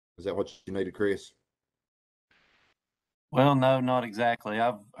 Is that what you needed, Chris? Well, no, not exactly.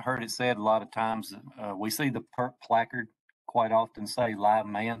 I've heard it said a lot of times. We see the placard quite often say live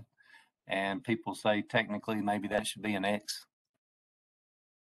man, and people say technically maybe that should be an X.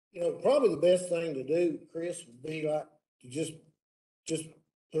 You know, probably the best thing to do, Chris, would be like to just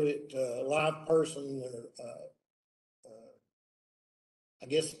put it live person or I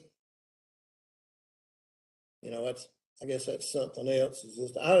guess, you know, I guess that's something else. Is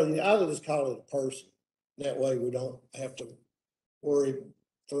just I would just call it a person. That way we don't have to worry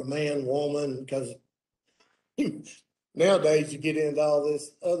for a man, woman, because nowadays you get into all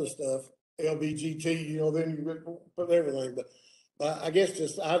this other stuff, LBGT, you know, then you put everything. But I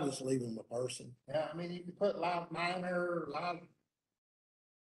guess I'll just leave them a person. Yeah, I mean, you can put live miner, live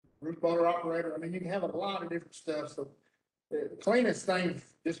root motor operator. I mean, you can have a lot of different stuff. So the cleanest thing,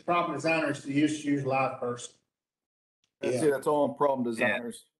 this problem designer is to use live person. That's it. That's all on problem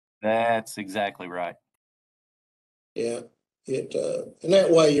designers. That's exactly right. Yeah, and that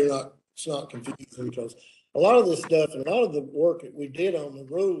way it's not confusing, because a lot of this stuff and a lot of the work that we did on the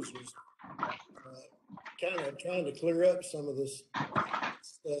rules was kind of trying to clear up some of this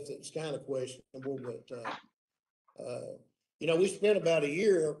stuff that's kind of questionable. But you know, we spent about a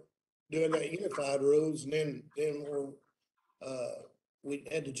year doing that unified rules, and then we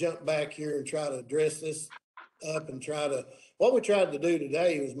had to jump back here and try to address this up and what we tried to do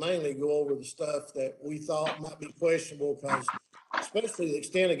today was mainly go over the stuff that we thought might be questionable, because especially the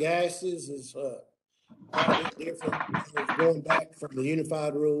extent of gases is quite a bit different going back from the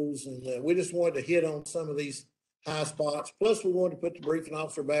unified rules. And we just wanted to hit on some of these high spots. Plus we wanted to put the briefing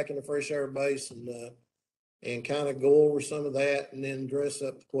officer back in the fresh air base and kind of go over some of that and then dress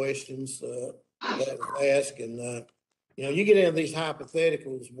up the questions that was asked. And you know, you get into these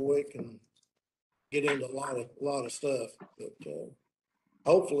hypotheticals, boy, it can get into a lot of stuff. But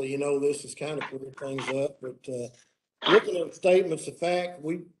hopefully, you know, this has kind of cleared things up. But looking at statements of fact,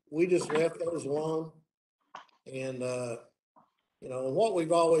 we just left those alone. And you know, and what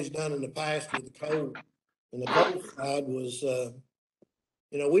we've always done in the past with the code side was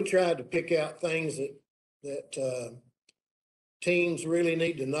you know, we tried to pick out things that teams really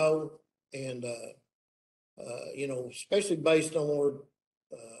need to know, and you know, especially based on where,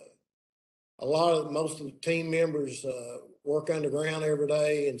 most of the team members, work underground every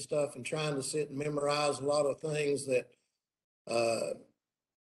day and stuff, and trying to sit and memorize a lot of things that,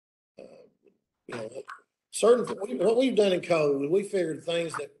 you know, what we've done in code, we figured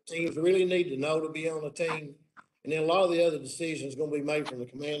things that teams really need to know to be on a team. And then a lot of the other decisions going to be made from the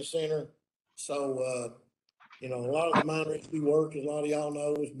command center. So, you know, a lot of the mine rescue work, as a lot of y'all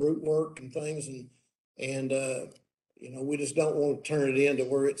know, is brute work and things. And you know, we just don't want to turn it into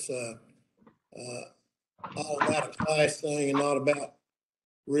where it's, all about a class thing and not about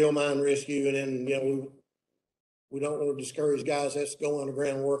real mine rescue. And then, you know, we don't want to discourage guys that's go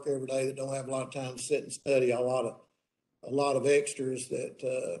underground and work every day that don't have a lot of time to sit and study a lot of extras that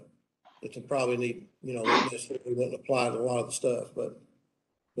they probably need, you know, that necessarily wouldn't apply to a lot of the stuff. But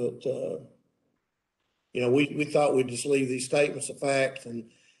you know, we thought we'd just leave these statements of fact,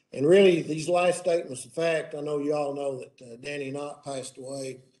 and really these last statements of fact. I know you all know that Danny Knott passed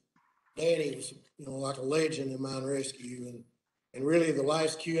away. Danny was, you know, like a legend in mine rescue, and really the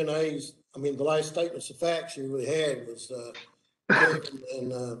last Q&As, I mean, the last statements of facts you really had was Kevin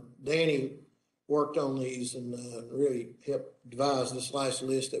and Danny worked on these and really helped devise this last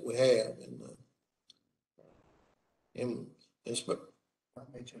list that we have. And That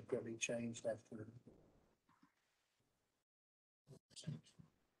may be changed after.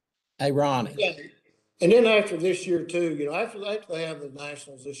 Hey, Ronnie. yeah. And then after this year too, you know, after they have the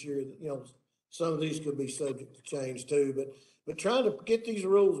nationals this year, you know, some of these could be subject to change too, but trying to get these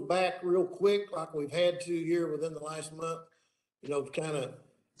rules back real quick, like we've had to here within the last month, you know, to kind of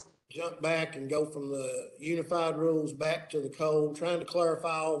jump back and go from the unified rules back to the code, trying to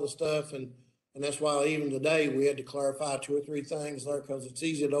clarify all the stuff. And that's why even today we had to clarify 2 or 3 things there, because it's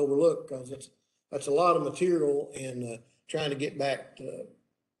easy to overlook, because that's a lot of material, and trying to get back to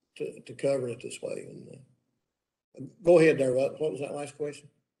cover it this way. And go ahead there. What was that last question?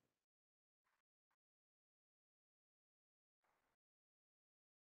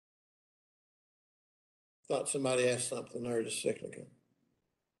 Thought somebody asked something there just a second ago.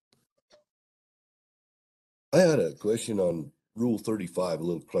 I had a question on Rule 35, a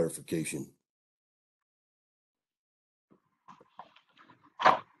little clarification.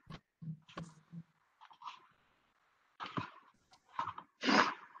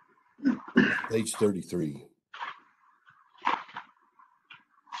 Page 33.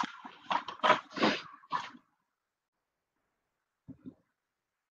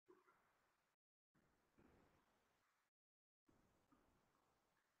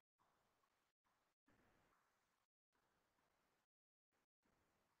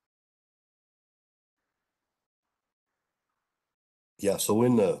 Yeah, so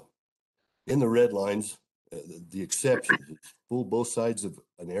in the red lines, the exceptions, it's full both sides of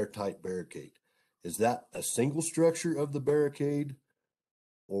an airtight barricade. Is that a single structure of the barricade,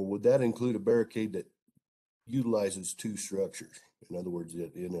 or would that include a barricade that utilizes 2 structures? In other words,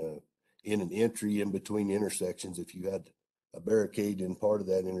 in an entry in between intersections, if you had a barricade in part of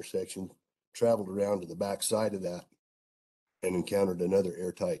that intersection, traveled around to the back side of that and encountered another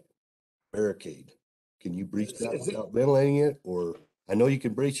airtight barricade, can you breach that without ventilating it? Or I know you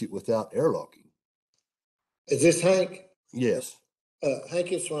can breach it without airlocking. Is this Hank? Yes.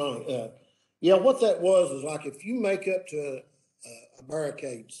 Hank, it's Ronnie. Yeah, what that was is like if you make up to a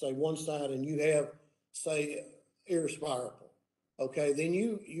barricade, say one side, and you have, say, irrespirable, okay, then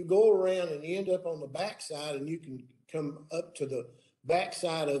you go around and you end up on the back side, and you can come up to the back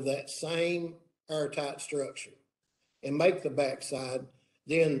side of that same airtight structure and make the back side,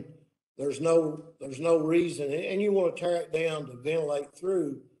 then there's no reason, and you want to tear it down to ventilate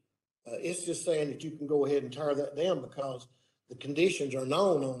through. It's just saying that you can go ahead and tear that down because the conditions are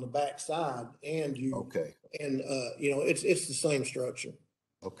known on the back side, and Okay. And you know, it's the same structure.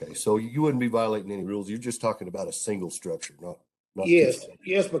 Okay, so you wouldn't be violating any rules. You're just talking about a single structure, not Yes,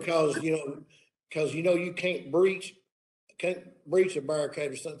 because you can't breach a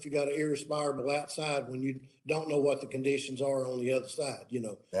barricade or something if you got an irrespirable outside when you don't know what the conditions are on the other side, you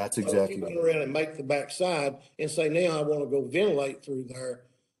know. That's So exactly if you right. go around and make the back side and say, now I want to go ventilate through there,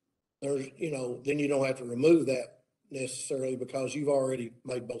 there's, you know, then you don't have to remove that necessarily because you've already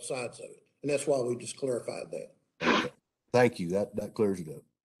made both sides of it. And that's why we just clarified that. Okay. Thank you. That clears it up.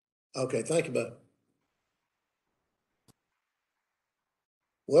 Okay, thank you, bud.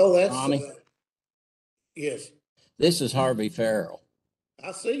 Well, that's Ronnie? yes. This is Harvey Farrell.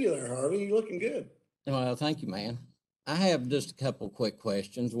 I see you there, Harvey. You're looking good. Well, thank you, man. I have just a couple quick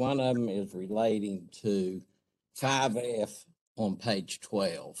questions. One of them is relating to 5F on page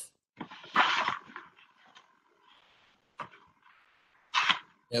 12.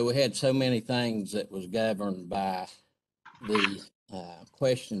 Yeah, we had so many things that was governed by the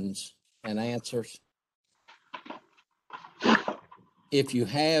questions and answers. If you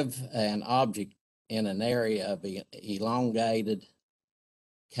have an object in an area of elongated,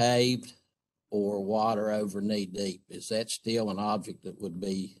 caved, or water over knee deep, is that still an object that would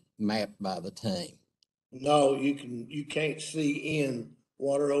be mapped by the team? No, you can't see in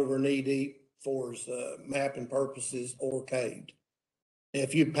water over knee deep for mapping purposes or caved.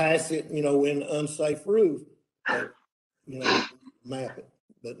 If you pass it, in unsafe roof, map it,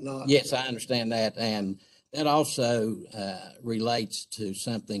 but not. Yes, I understand that. And that also relates to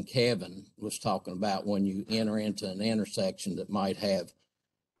something Kevin was talking about when you enter into an intersection that might have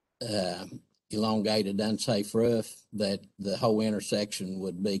elongated, unsafe roof, that the whole intersection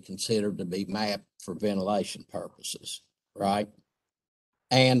would be considered to be mapped for ventilation purposes, right?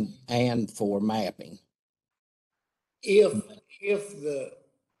 And for mapping. If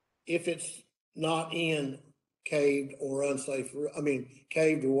it's not in caved or unsafe,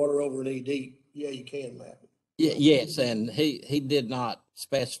 caved or water over knee deep, yeah, you can map it. Yes, and he did not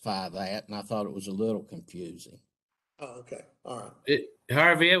specify that, and I thought it was a little confusing. Oh, okay, all right.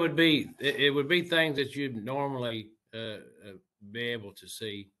 Harvey, it would be things that you'd normally be able to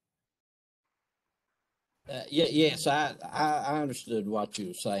see. Yes, I understood what you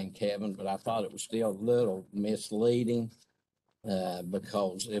were saying, Kevin, but I thought it was still a little misleading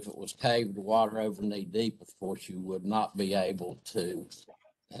because if it was caved water over knee deep, of course, you would not be able to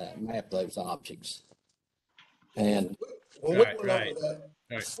map those objects. And when we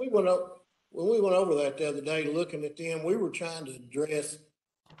went over that the other day, looking at them, we were trying to address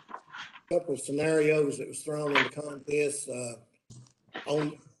a couple of scenarios that was thrown in the contest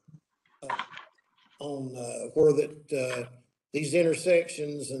on where that these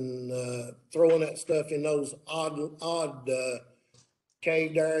intersections and throwing that stuff in those odd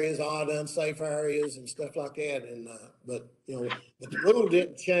caved areas, odd unsafe areas and stuff like that. And but the rule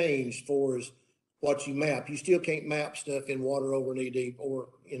didn't change for us what you map. You still can't map stuff in water over knee deep or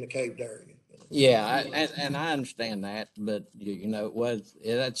in a caved area. yeah, and I understand that, but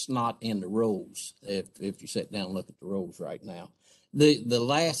that's not in the rules. If you sit down and look at the rules right now, the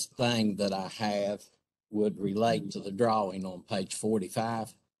last thing that I have would relate to the drawing on page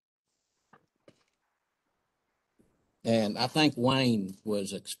 45. And I think Wayne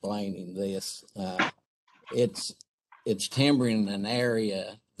was explaining this. It's timbering an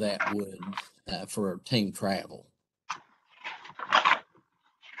area that would for team travel.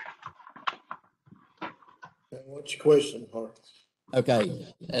 What's your question, Hart? Okay,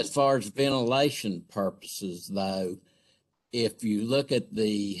 as far as ventilation purposes, though, if you look at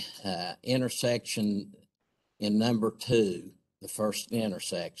the intersection in number 2, the first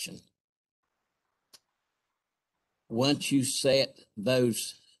intersection, once you set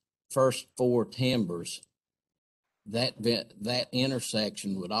those first 4 timbers, that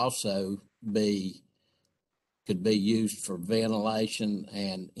intersection would also could be used for ventilation,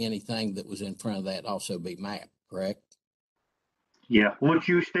 and anything that was in front of that also be mapped, correct? Yeah, once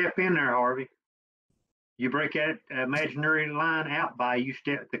you step in there, Harvey, you break that imaginary line out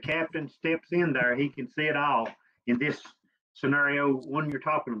the captain steps in there, he can see it all in this scenario one you're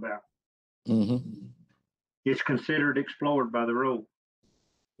talking about. Mm-hmm. It's considered explored by the rule.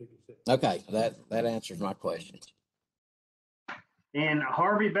 Okay, that answers my question. And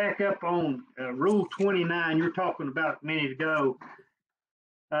Harvey, back up on Rule 29, you were talking about a minute ago,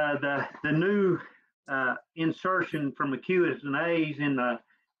 the new insertion from the Q's and A's in the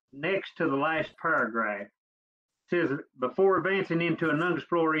next to the last paragraph. It says, before advancing into an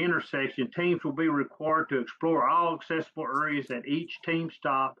unexplored intersection, teams will be required to explore all accessible areas at each team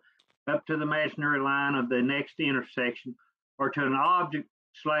stop up to the imaginary line of the next intersection or to an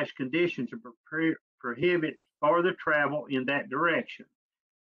object/condition to prohibit farther travel in that direction.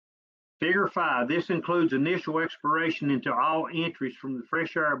 Figure 5, this includes initial exploration into all entries from the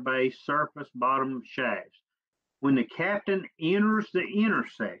fresh air base, surface, bottom of shafts. When the captain enters the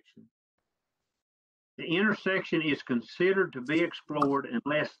intersection is considered to be explored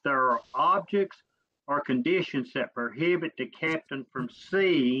unless there are objects or conditions that prohibit the captain from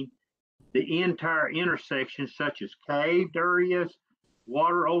seeing the entire intersection, such as caved areas,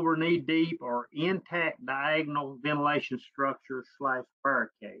 water over knee deep, or intact diagonal ventilation structures /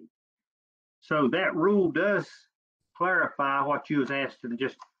 barricade. So that rule does clarify what you was asking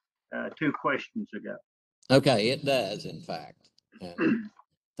just 2 questions ago. Okay, it does, in fact.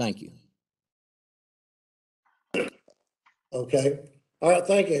 Thank you. Okay. All right.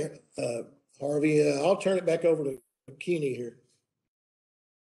 Thank you, Harvey. I'll turn it back over to Kenny here.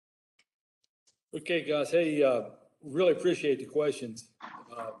 Okay, guys. Hey, really appreciate the questions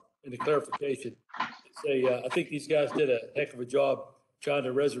and the clarification. I think these guys did a heck of a job trying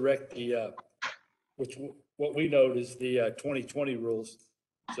to resurrect the, what we know is the 2020 rules.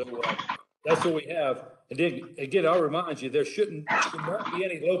 So that's what we have. And then again, I'll remind you, there should not be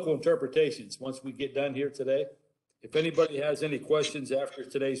any local interpretations once we get done here today. If anybody has any questions after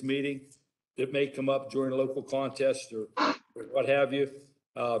today's meeting that may come up during a local contest or what have you,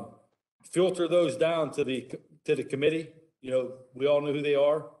 filter those down to the committee. You know, we all know who they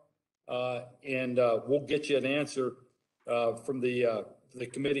are, and we'll get you an answer from the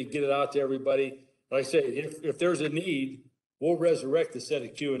committee. Get it out to everybody. Like I say, if there's a need, we'll resurrect a set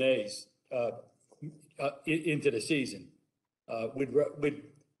of Q&As into the season.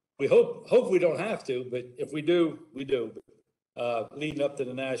 We hope we don't have to, but if we do, we do. Leading up to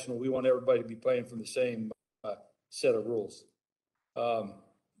the national, we want everybody to be playing from the same set of rules.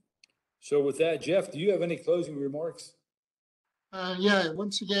 So with that, Jeff, do you have any closing remarks? Yeah,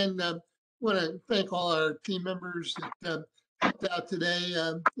 once again, want to thank all our team members that helped out today.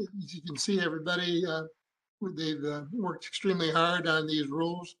 As you can see, everybody, they've worked extremely hard on these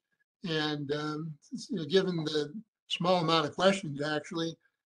rules. And given the small amount of questions, actually,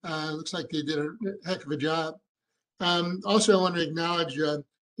 looks like they did a heck of a job. Also, I want to acknowledge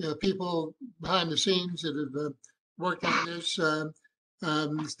people behind the scenes that have worked on this.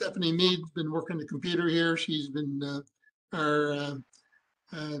 Stephanie Mead's been working the computer here. She's been our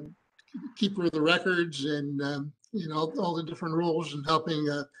keeper of the records and all the different rules and helping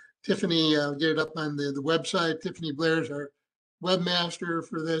Tiffany get it up on the website. Tiffany Blair's our webmaster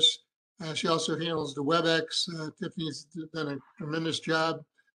for this. She also handles the Webex. Tiffany's done a tremendous job,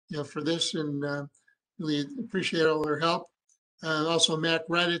 for this, and really appreciate all her help. Also, Matt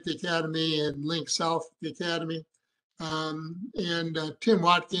Wright at the Academy and Link South at the Academy, and Tim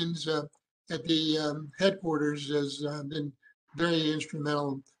Watkins at the headquarters has been very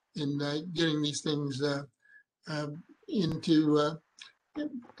instrumental in getting these things into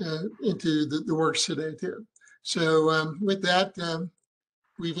the works today too. So with that,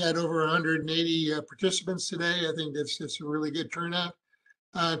 we've had over 180 participants today. I think that's a really good turnout.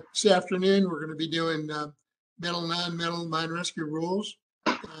 This afternoon, we're going to be doing metal, non-metal mine rescue rules.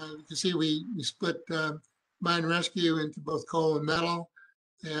 You can see we split mine rescue into both coal and metal,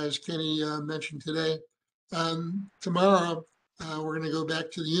 as Kenny mentioned today. Tomorrow, we're going to go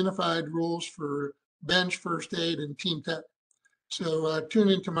back to the unified rules for bench, first aid, and team tech. So tune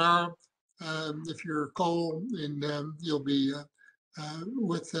in tomorrow if you're coal, and you'll be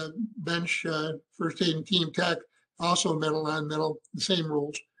with bench, first aid, and team tech. Also metal, non-metal, the same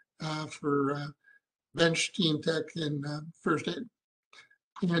rules for bench, team tech, and first aid.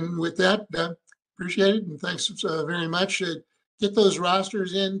 And with that, appreciate it, and thanks very much. Get those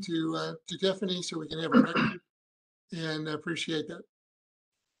rosters in to Tiffany so we can have a record, and appreciate that.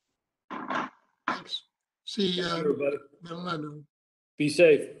 Thanks. See you, everybody. Metal London. Be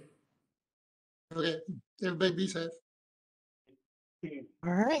safe. Okay, everybody be safe.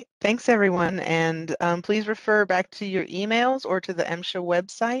 All right. Thanks, everyone. And please refer back to your emails or to the MSHA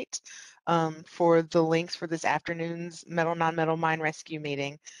website for the links for this afternoon's metal, non-metal mine rescue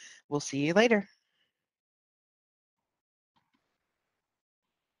meeting. We'll see you later.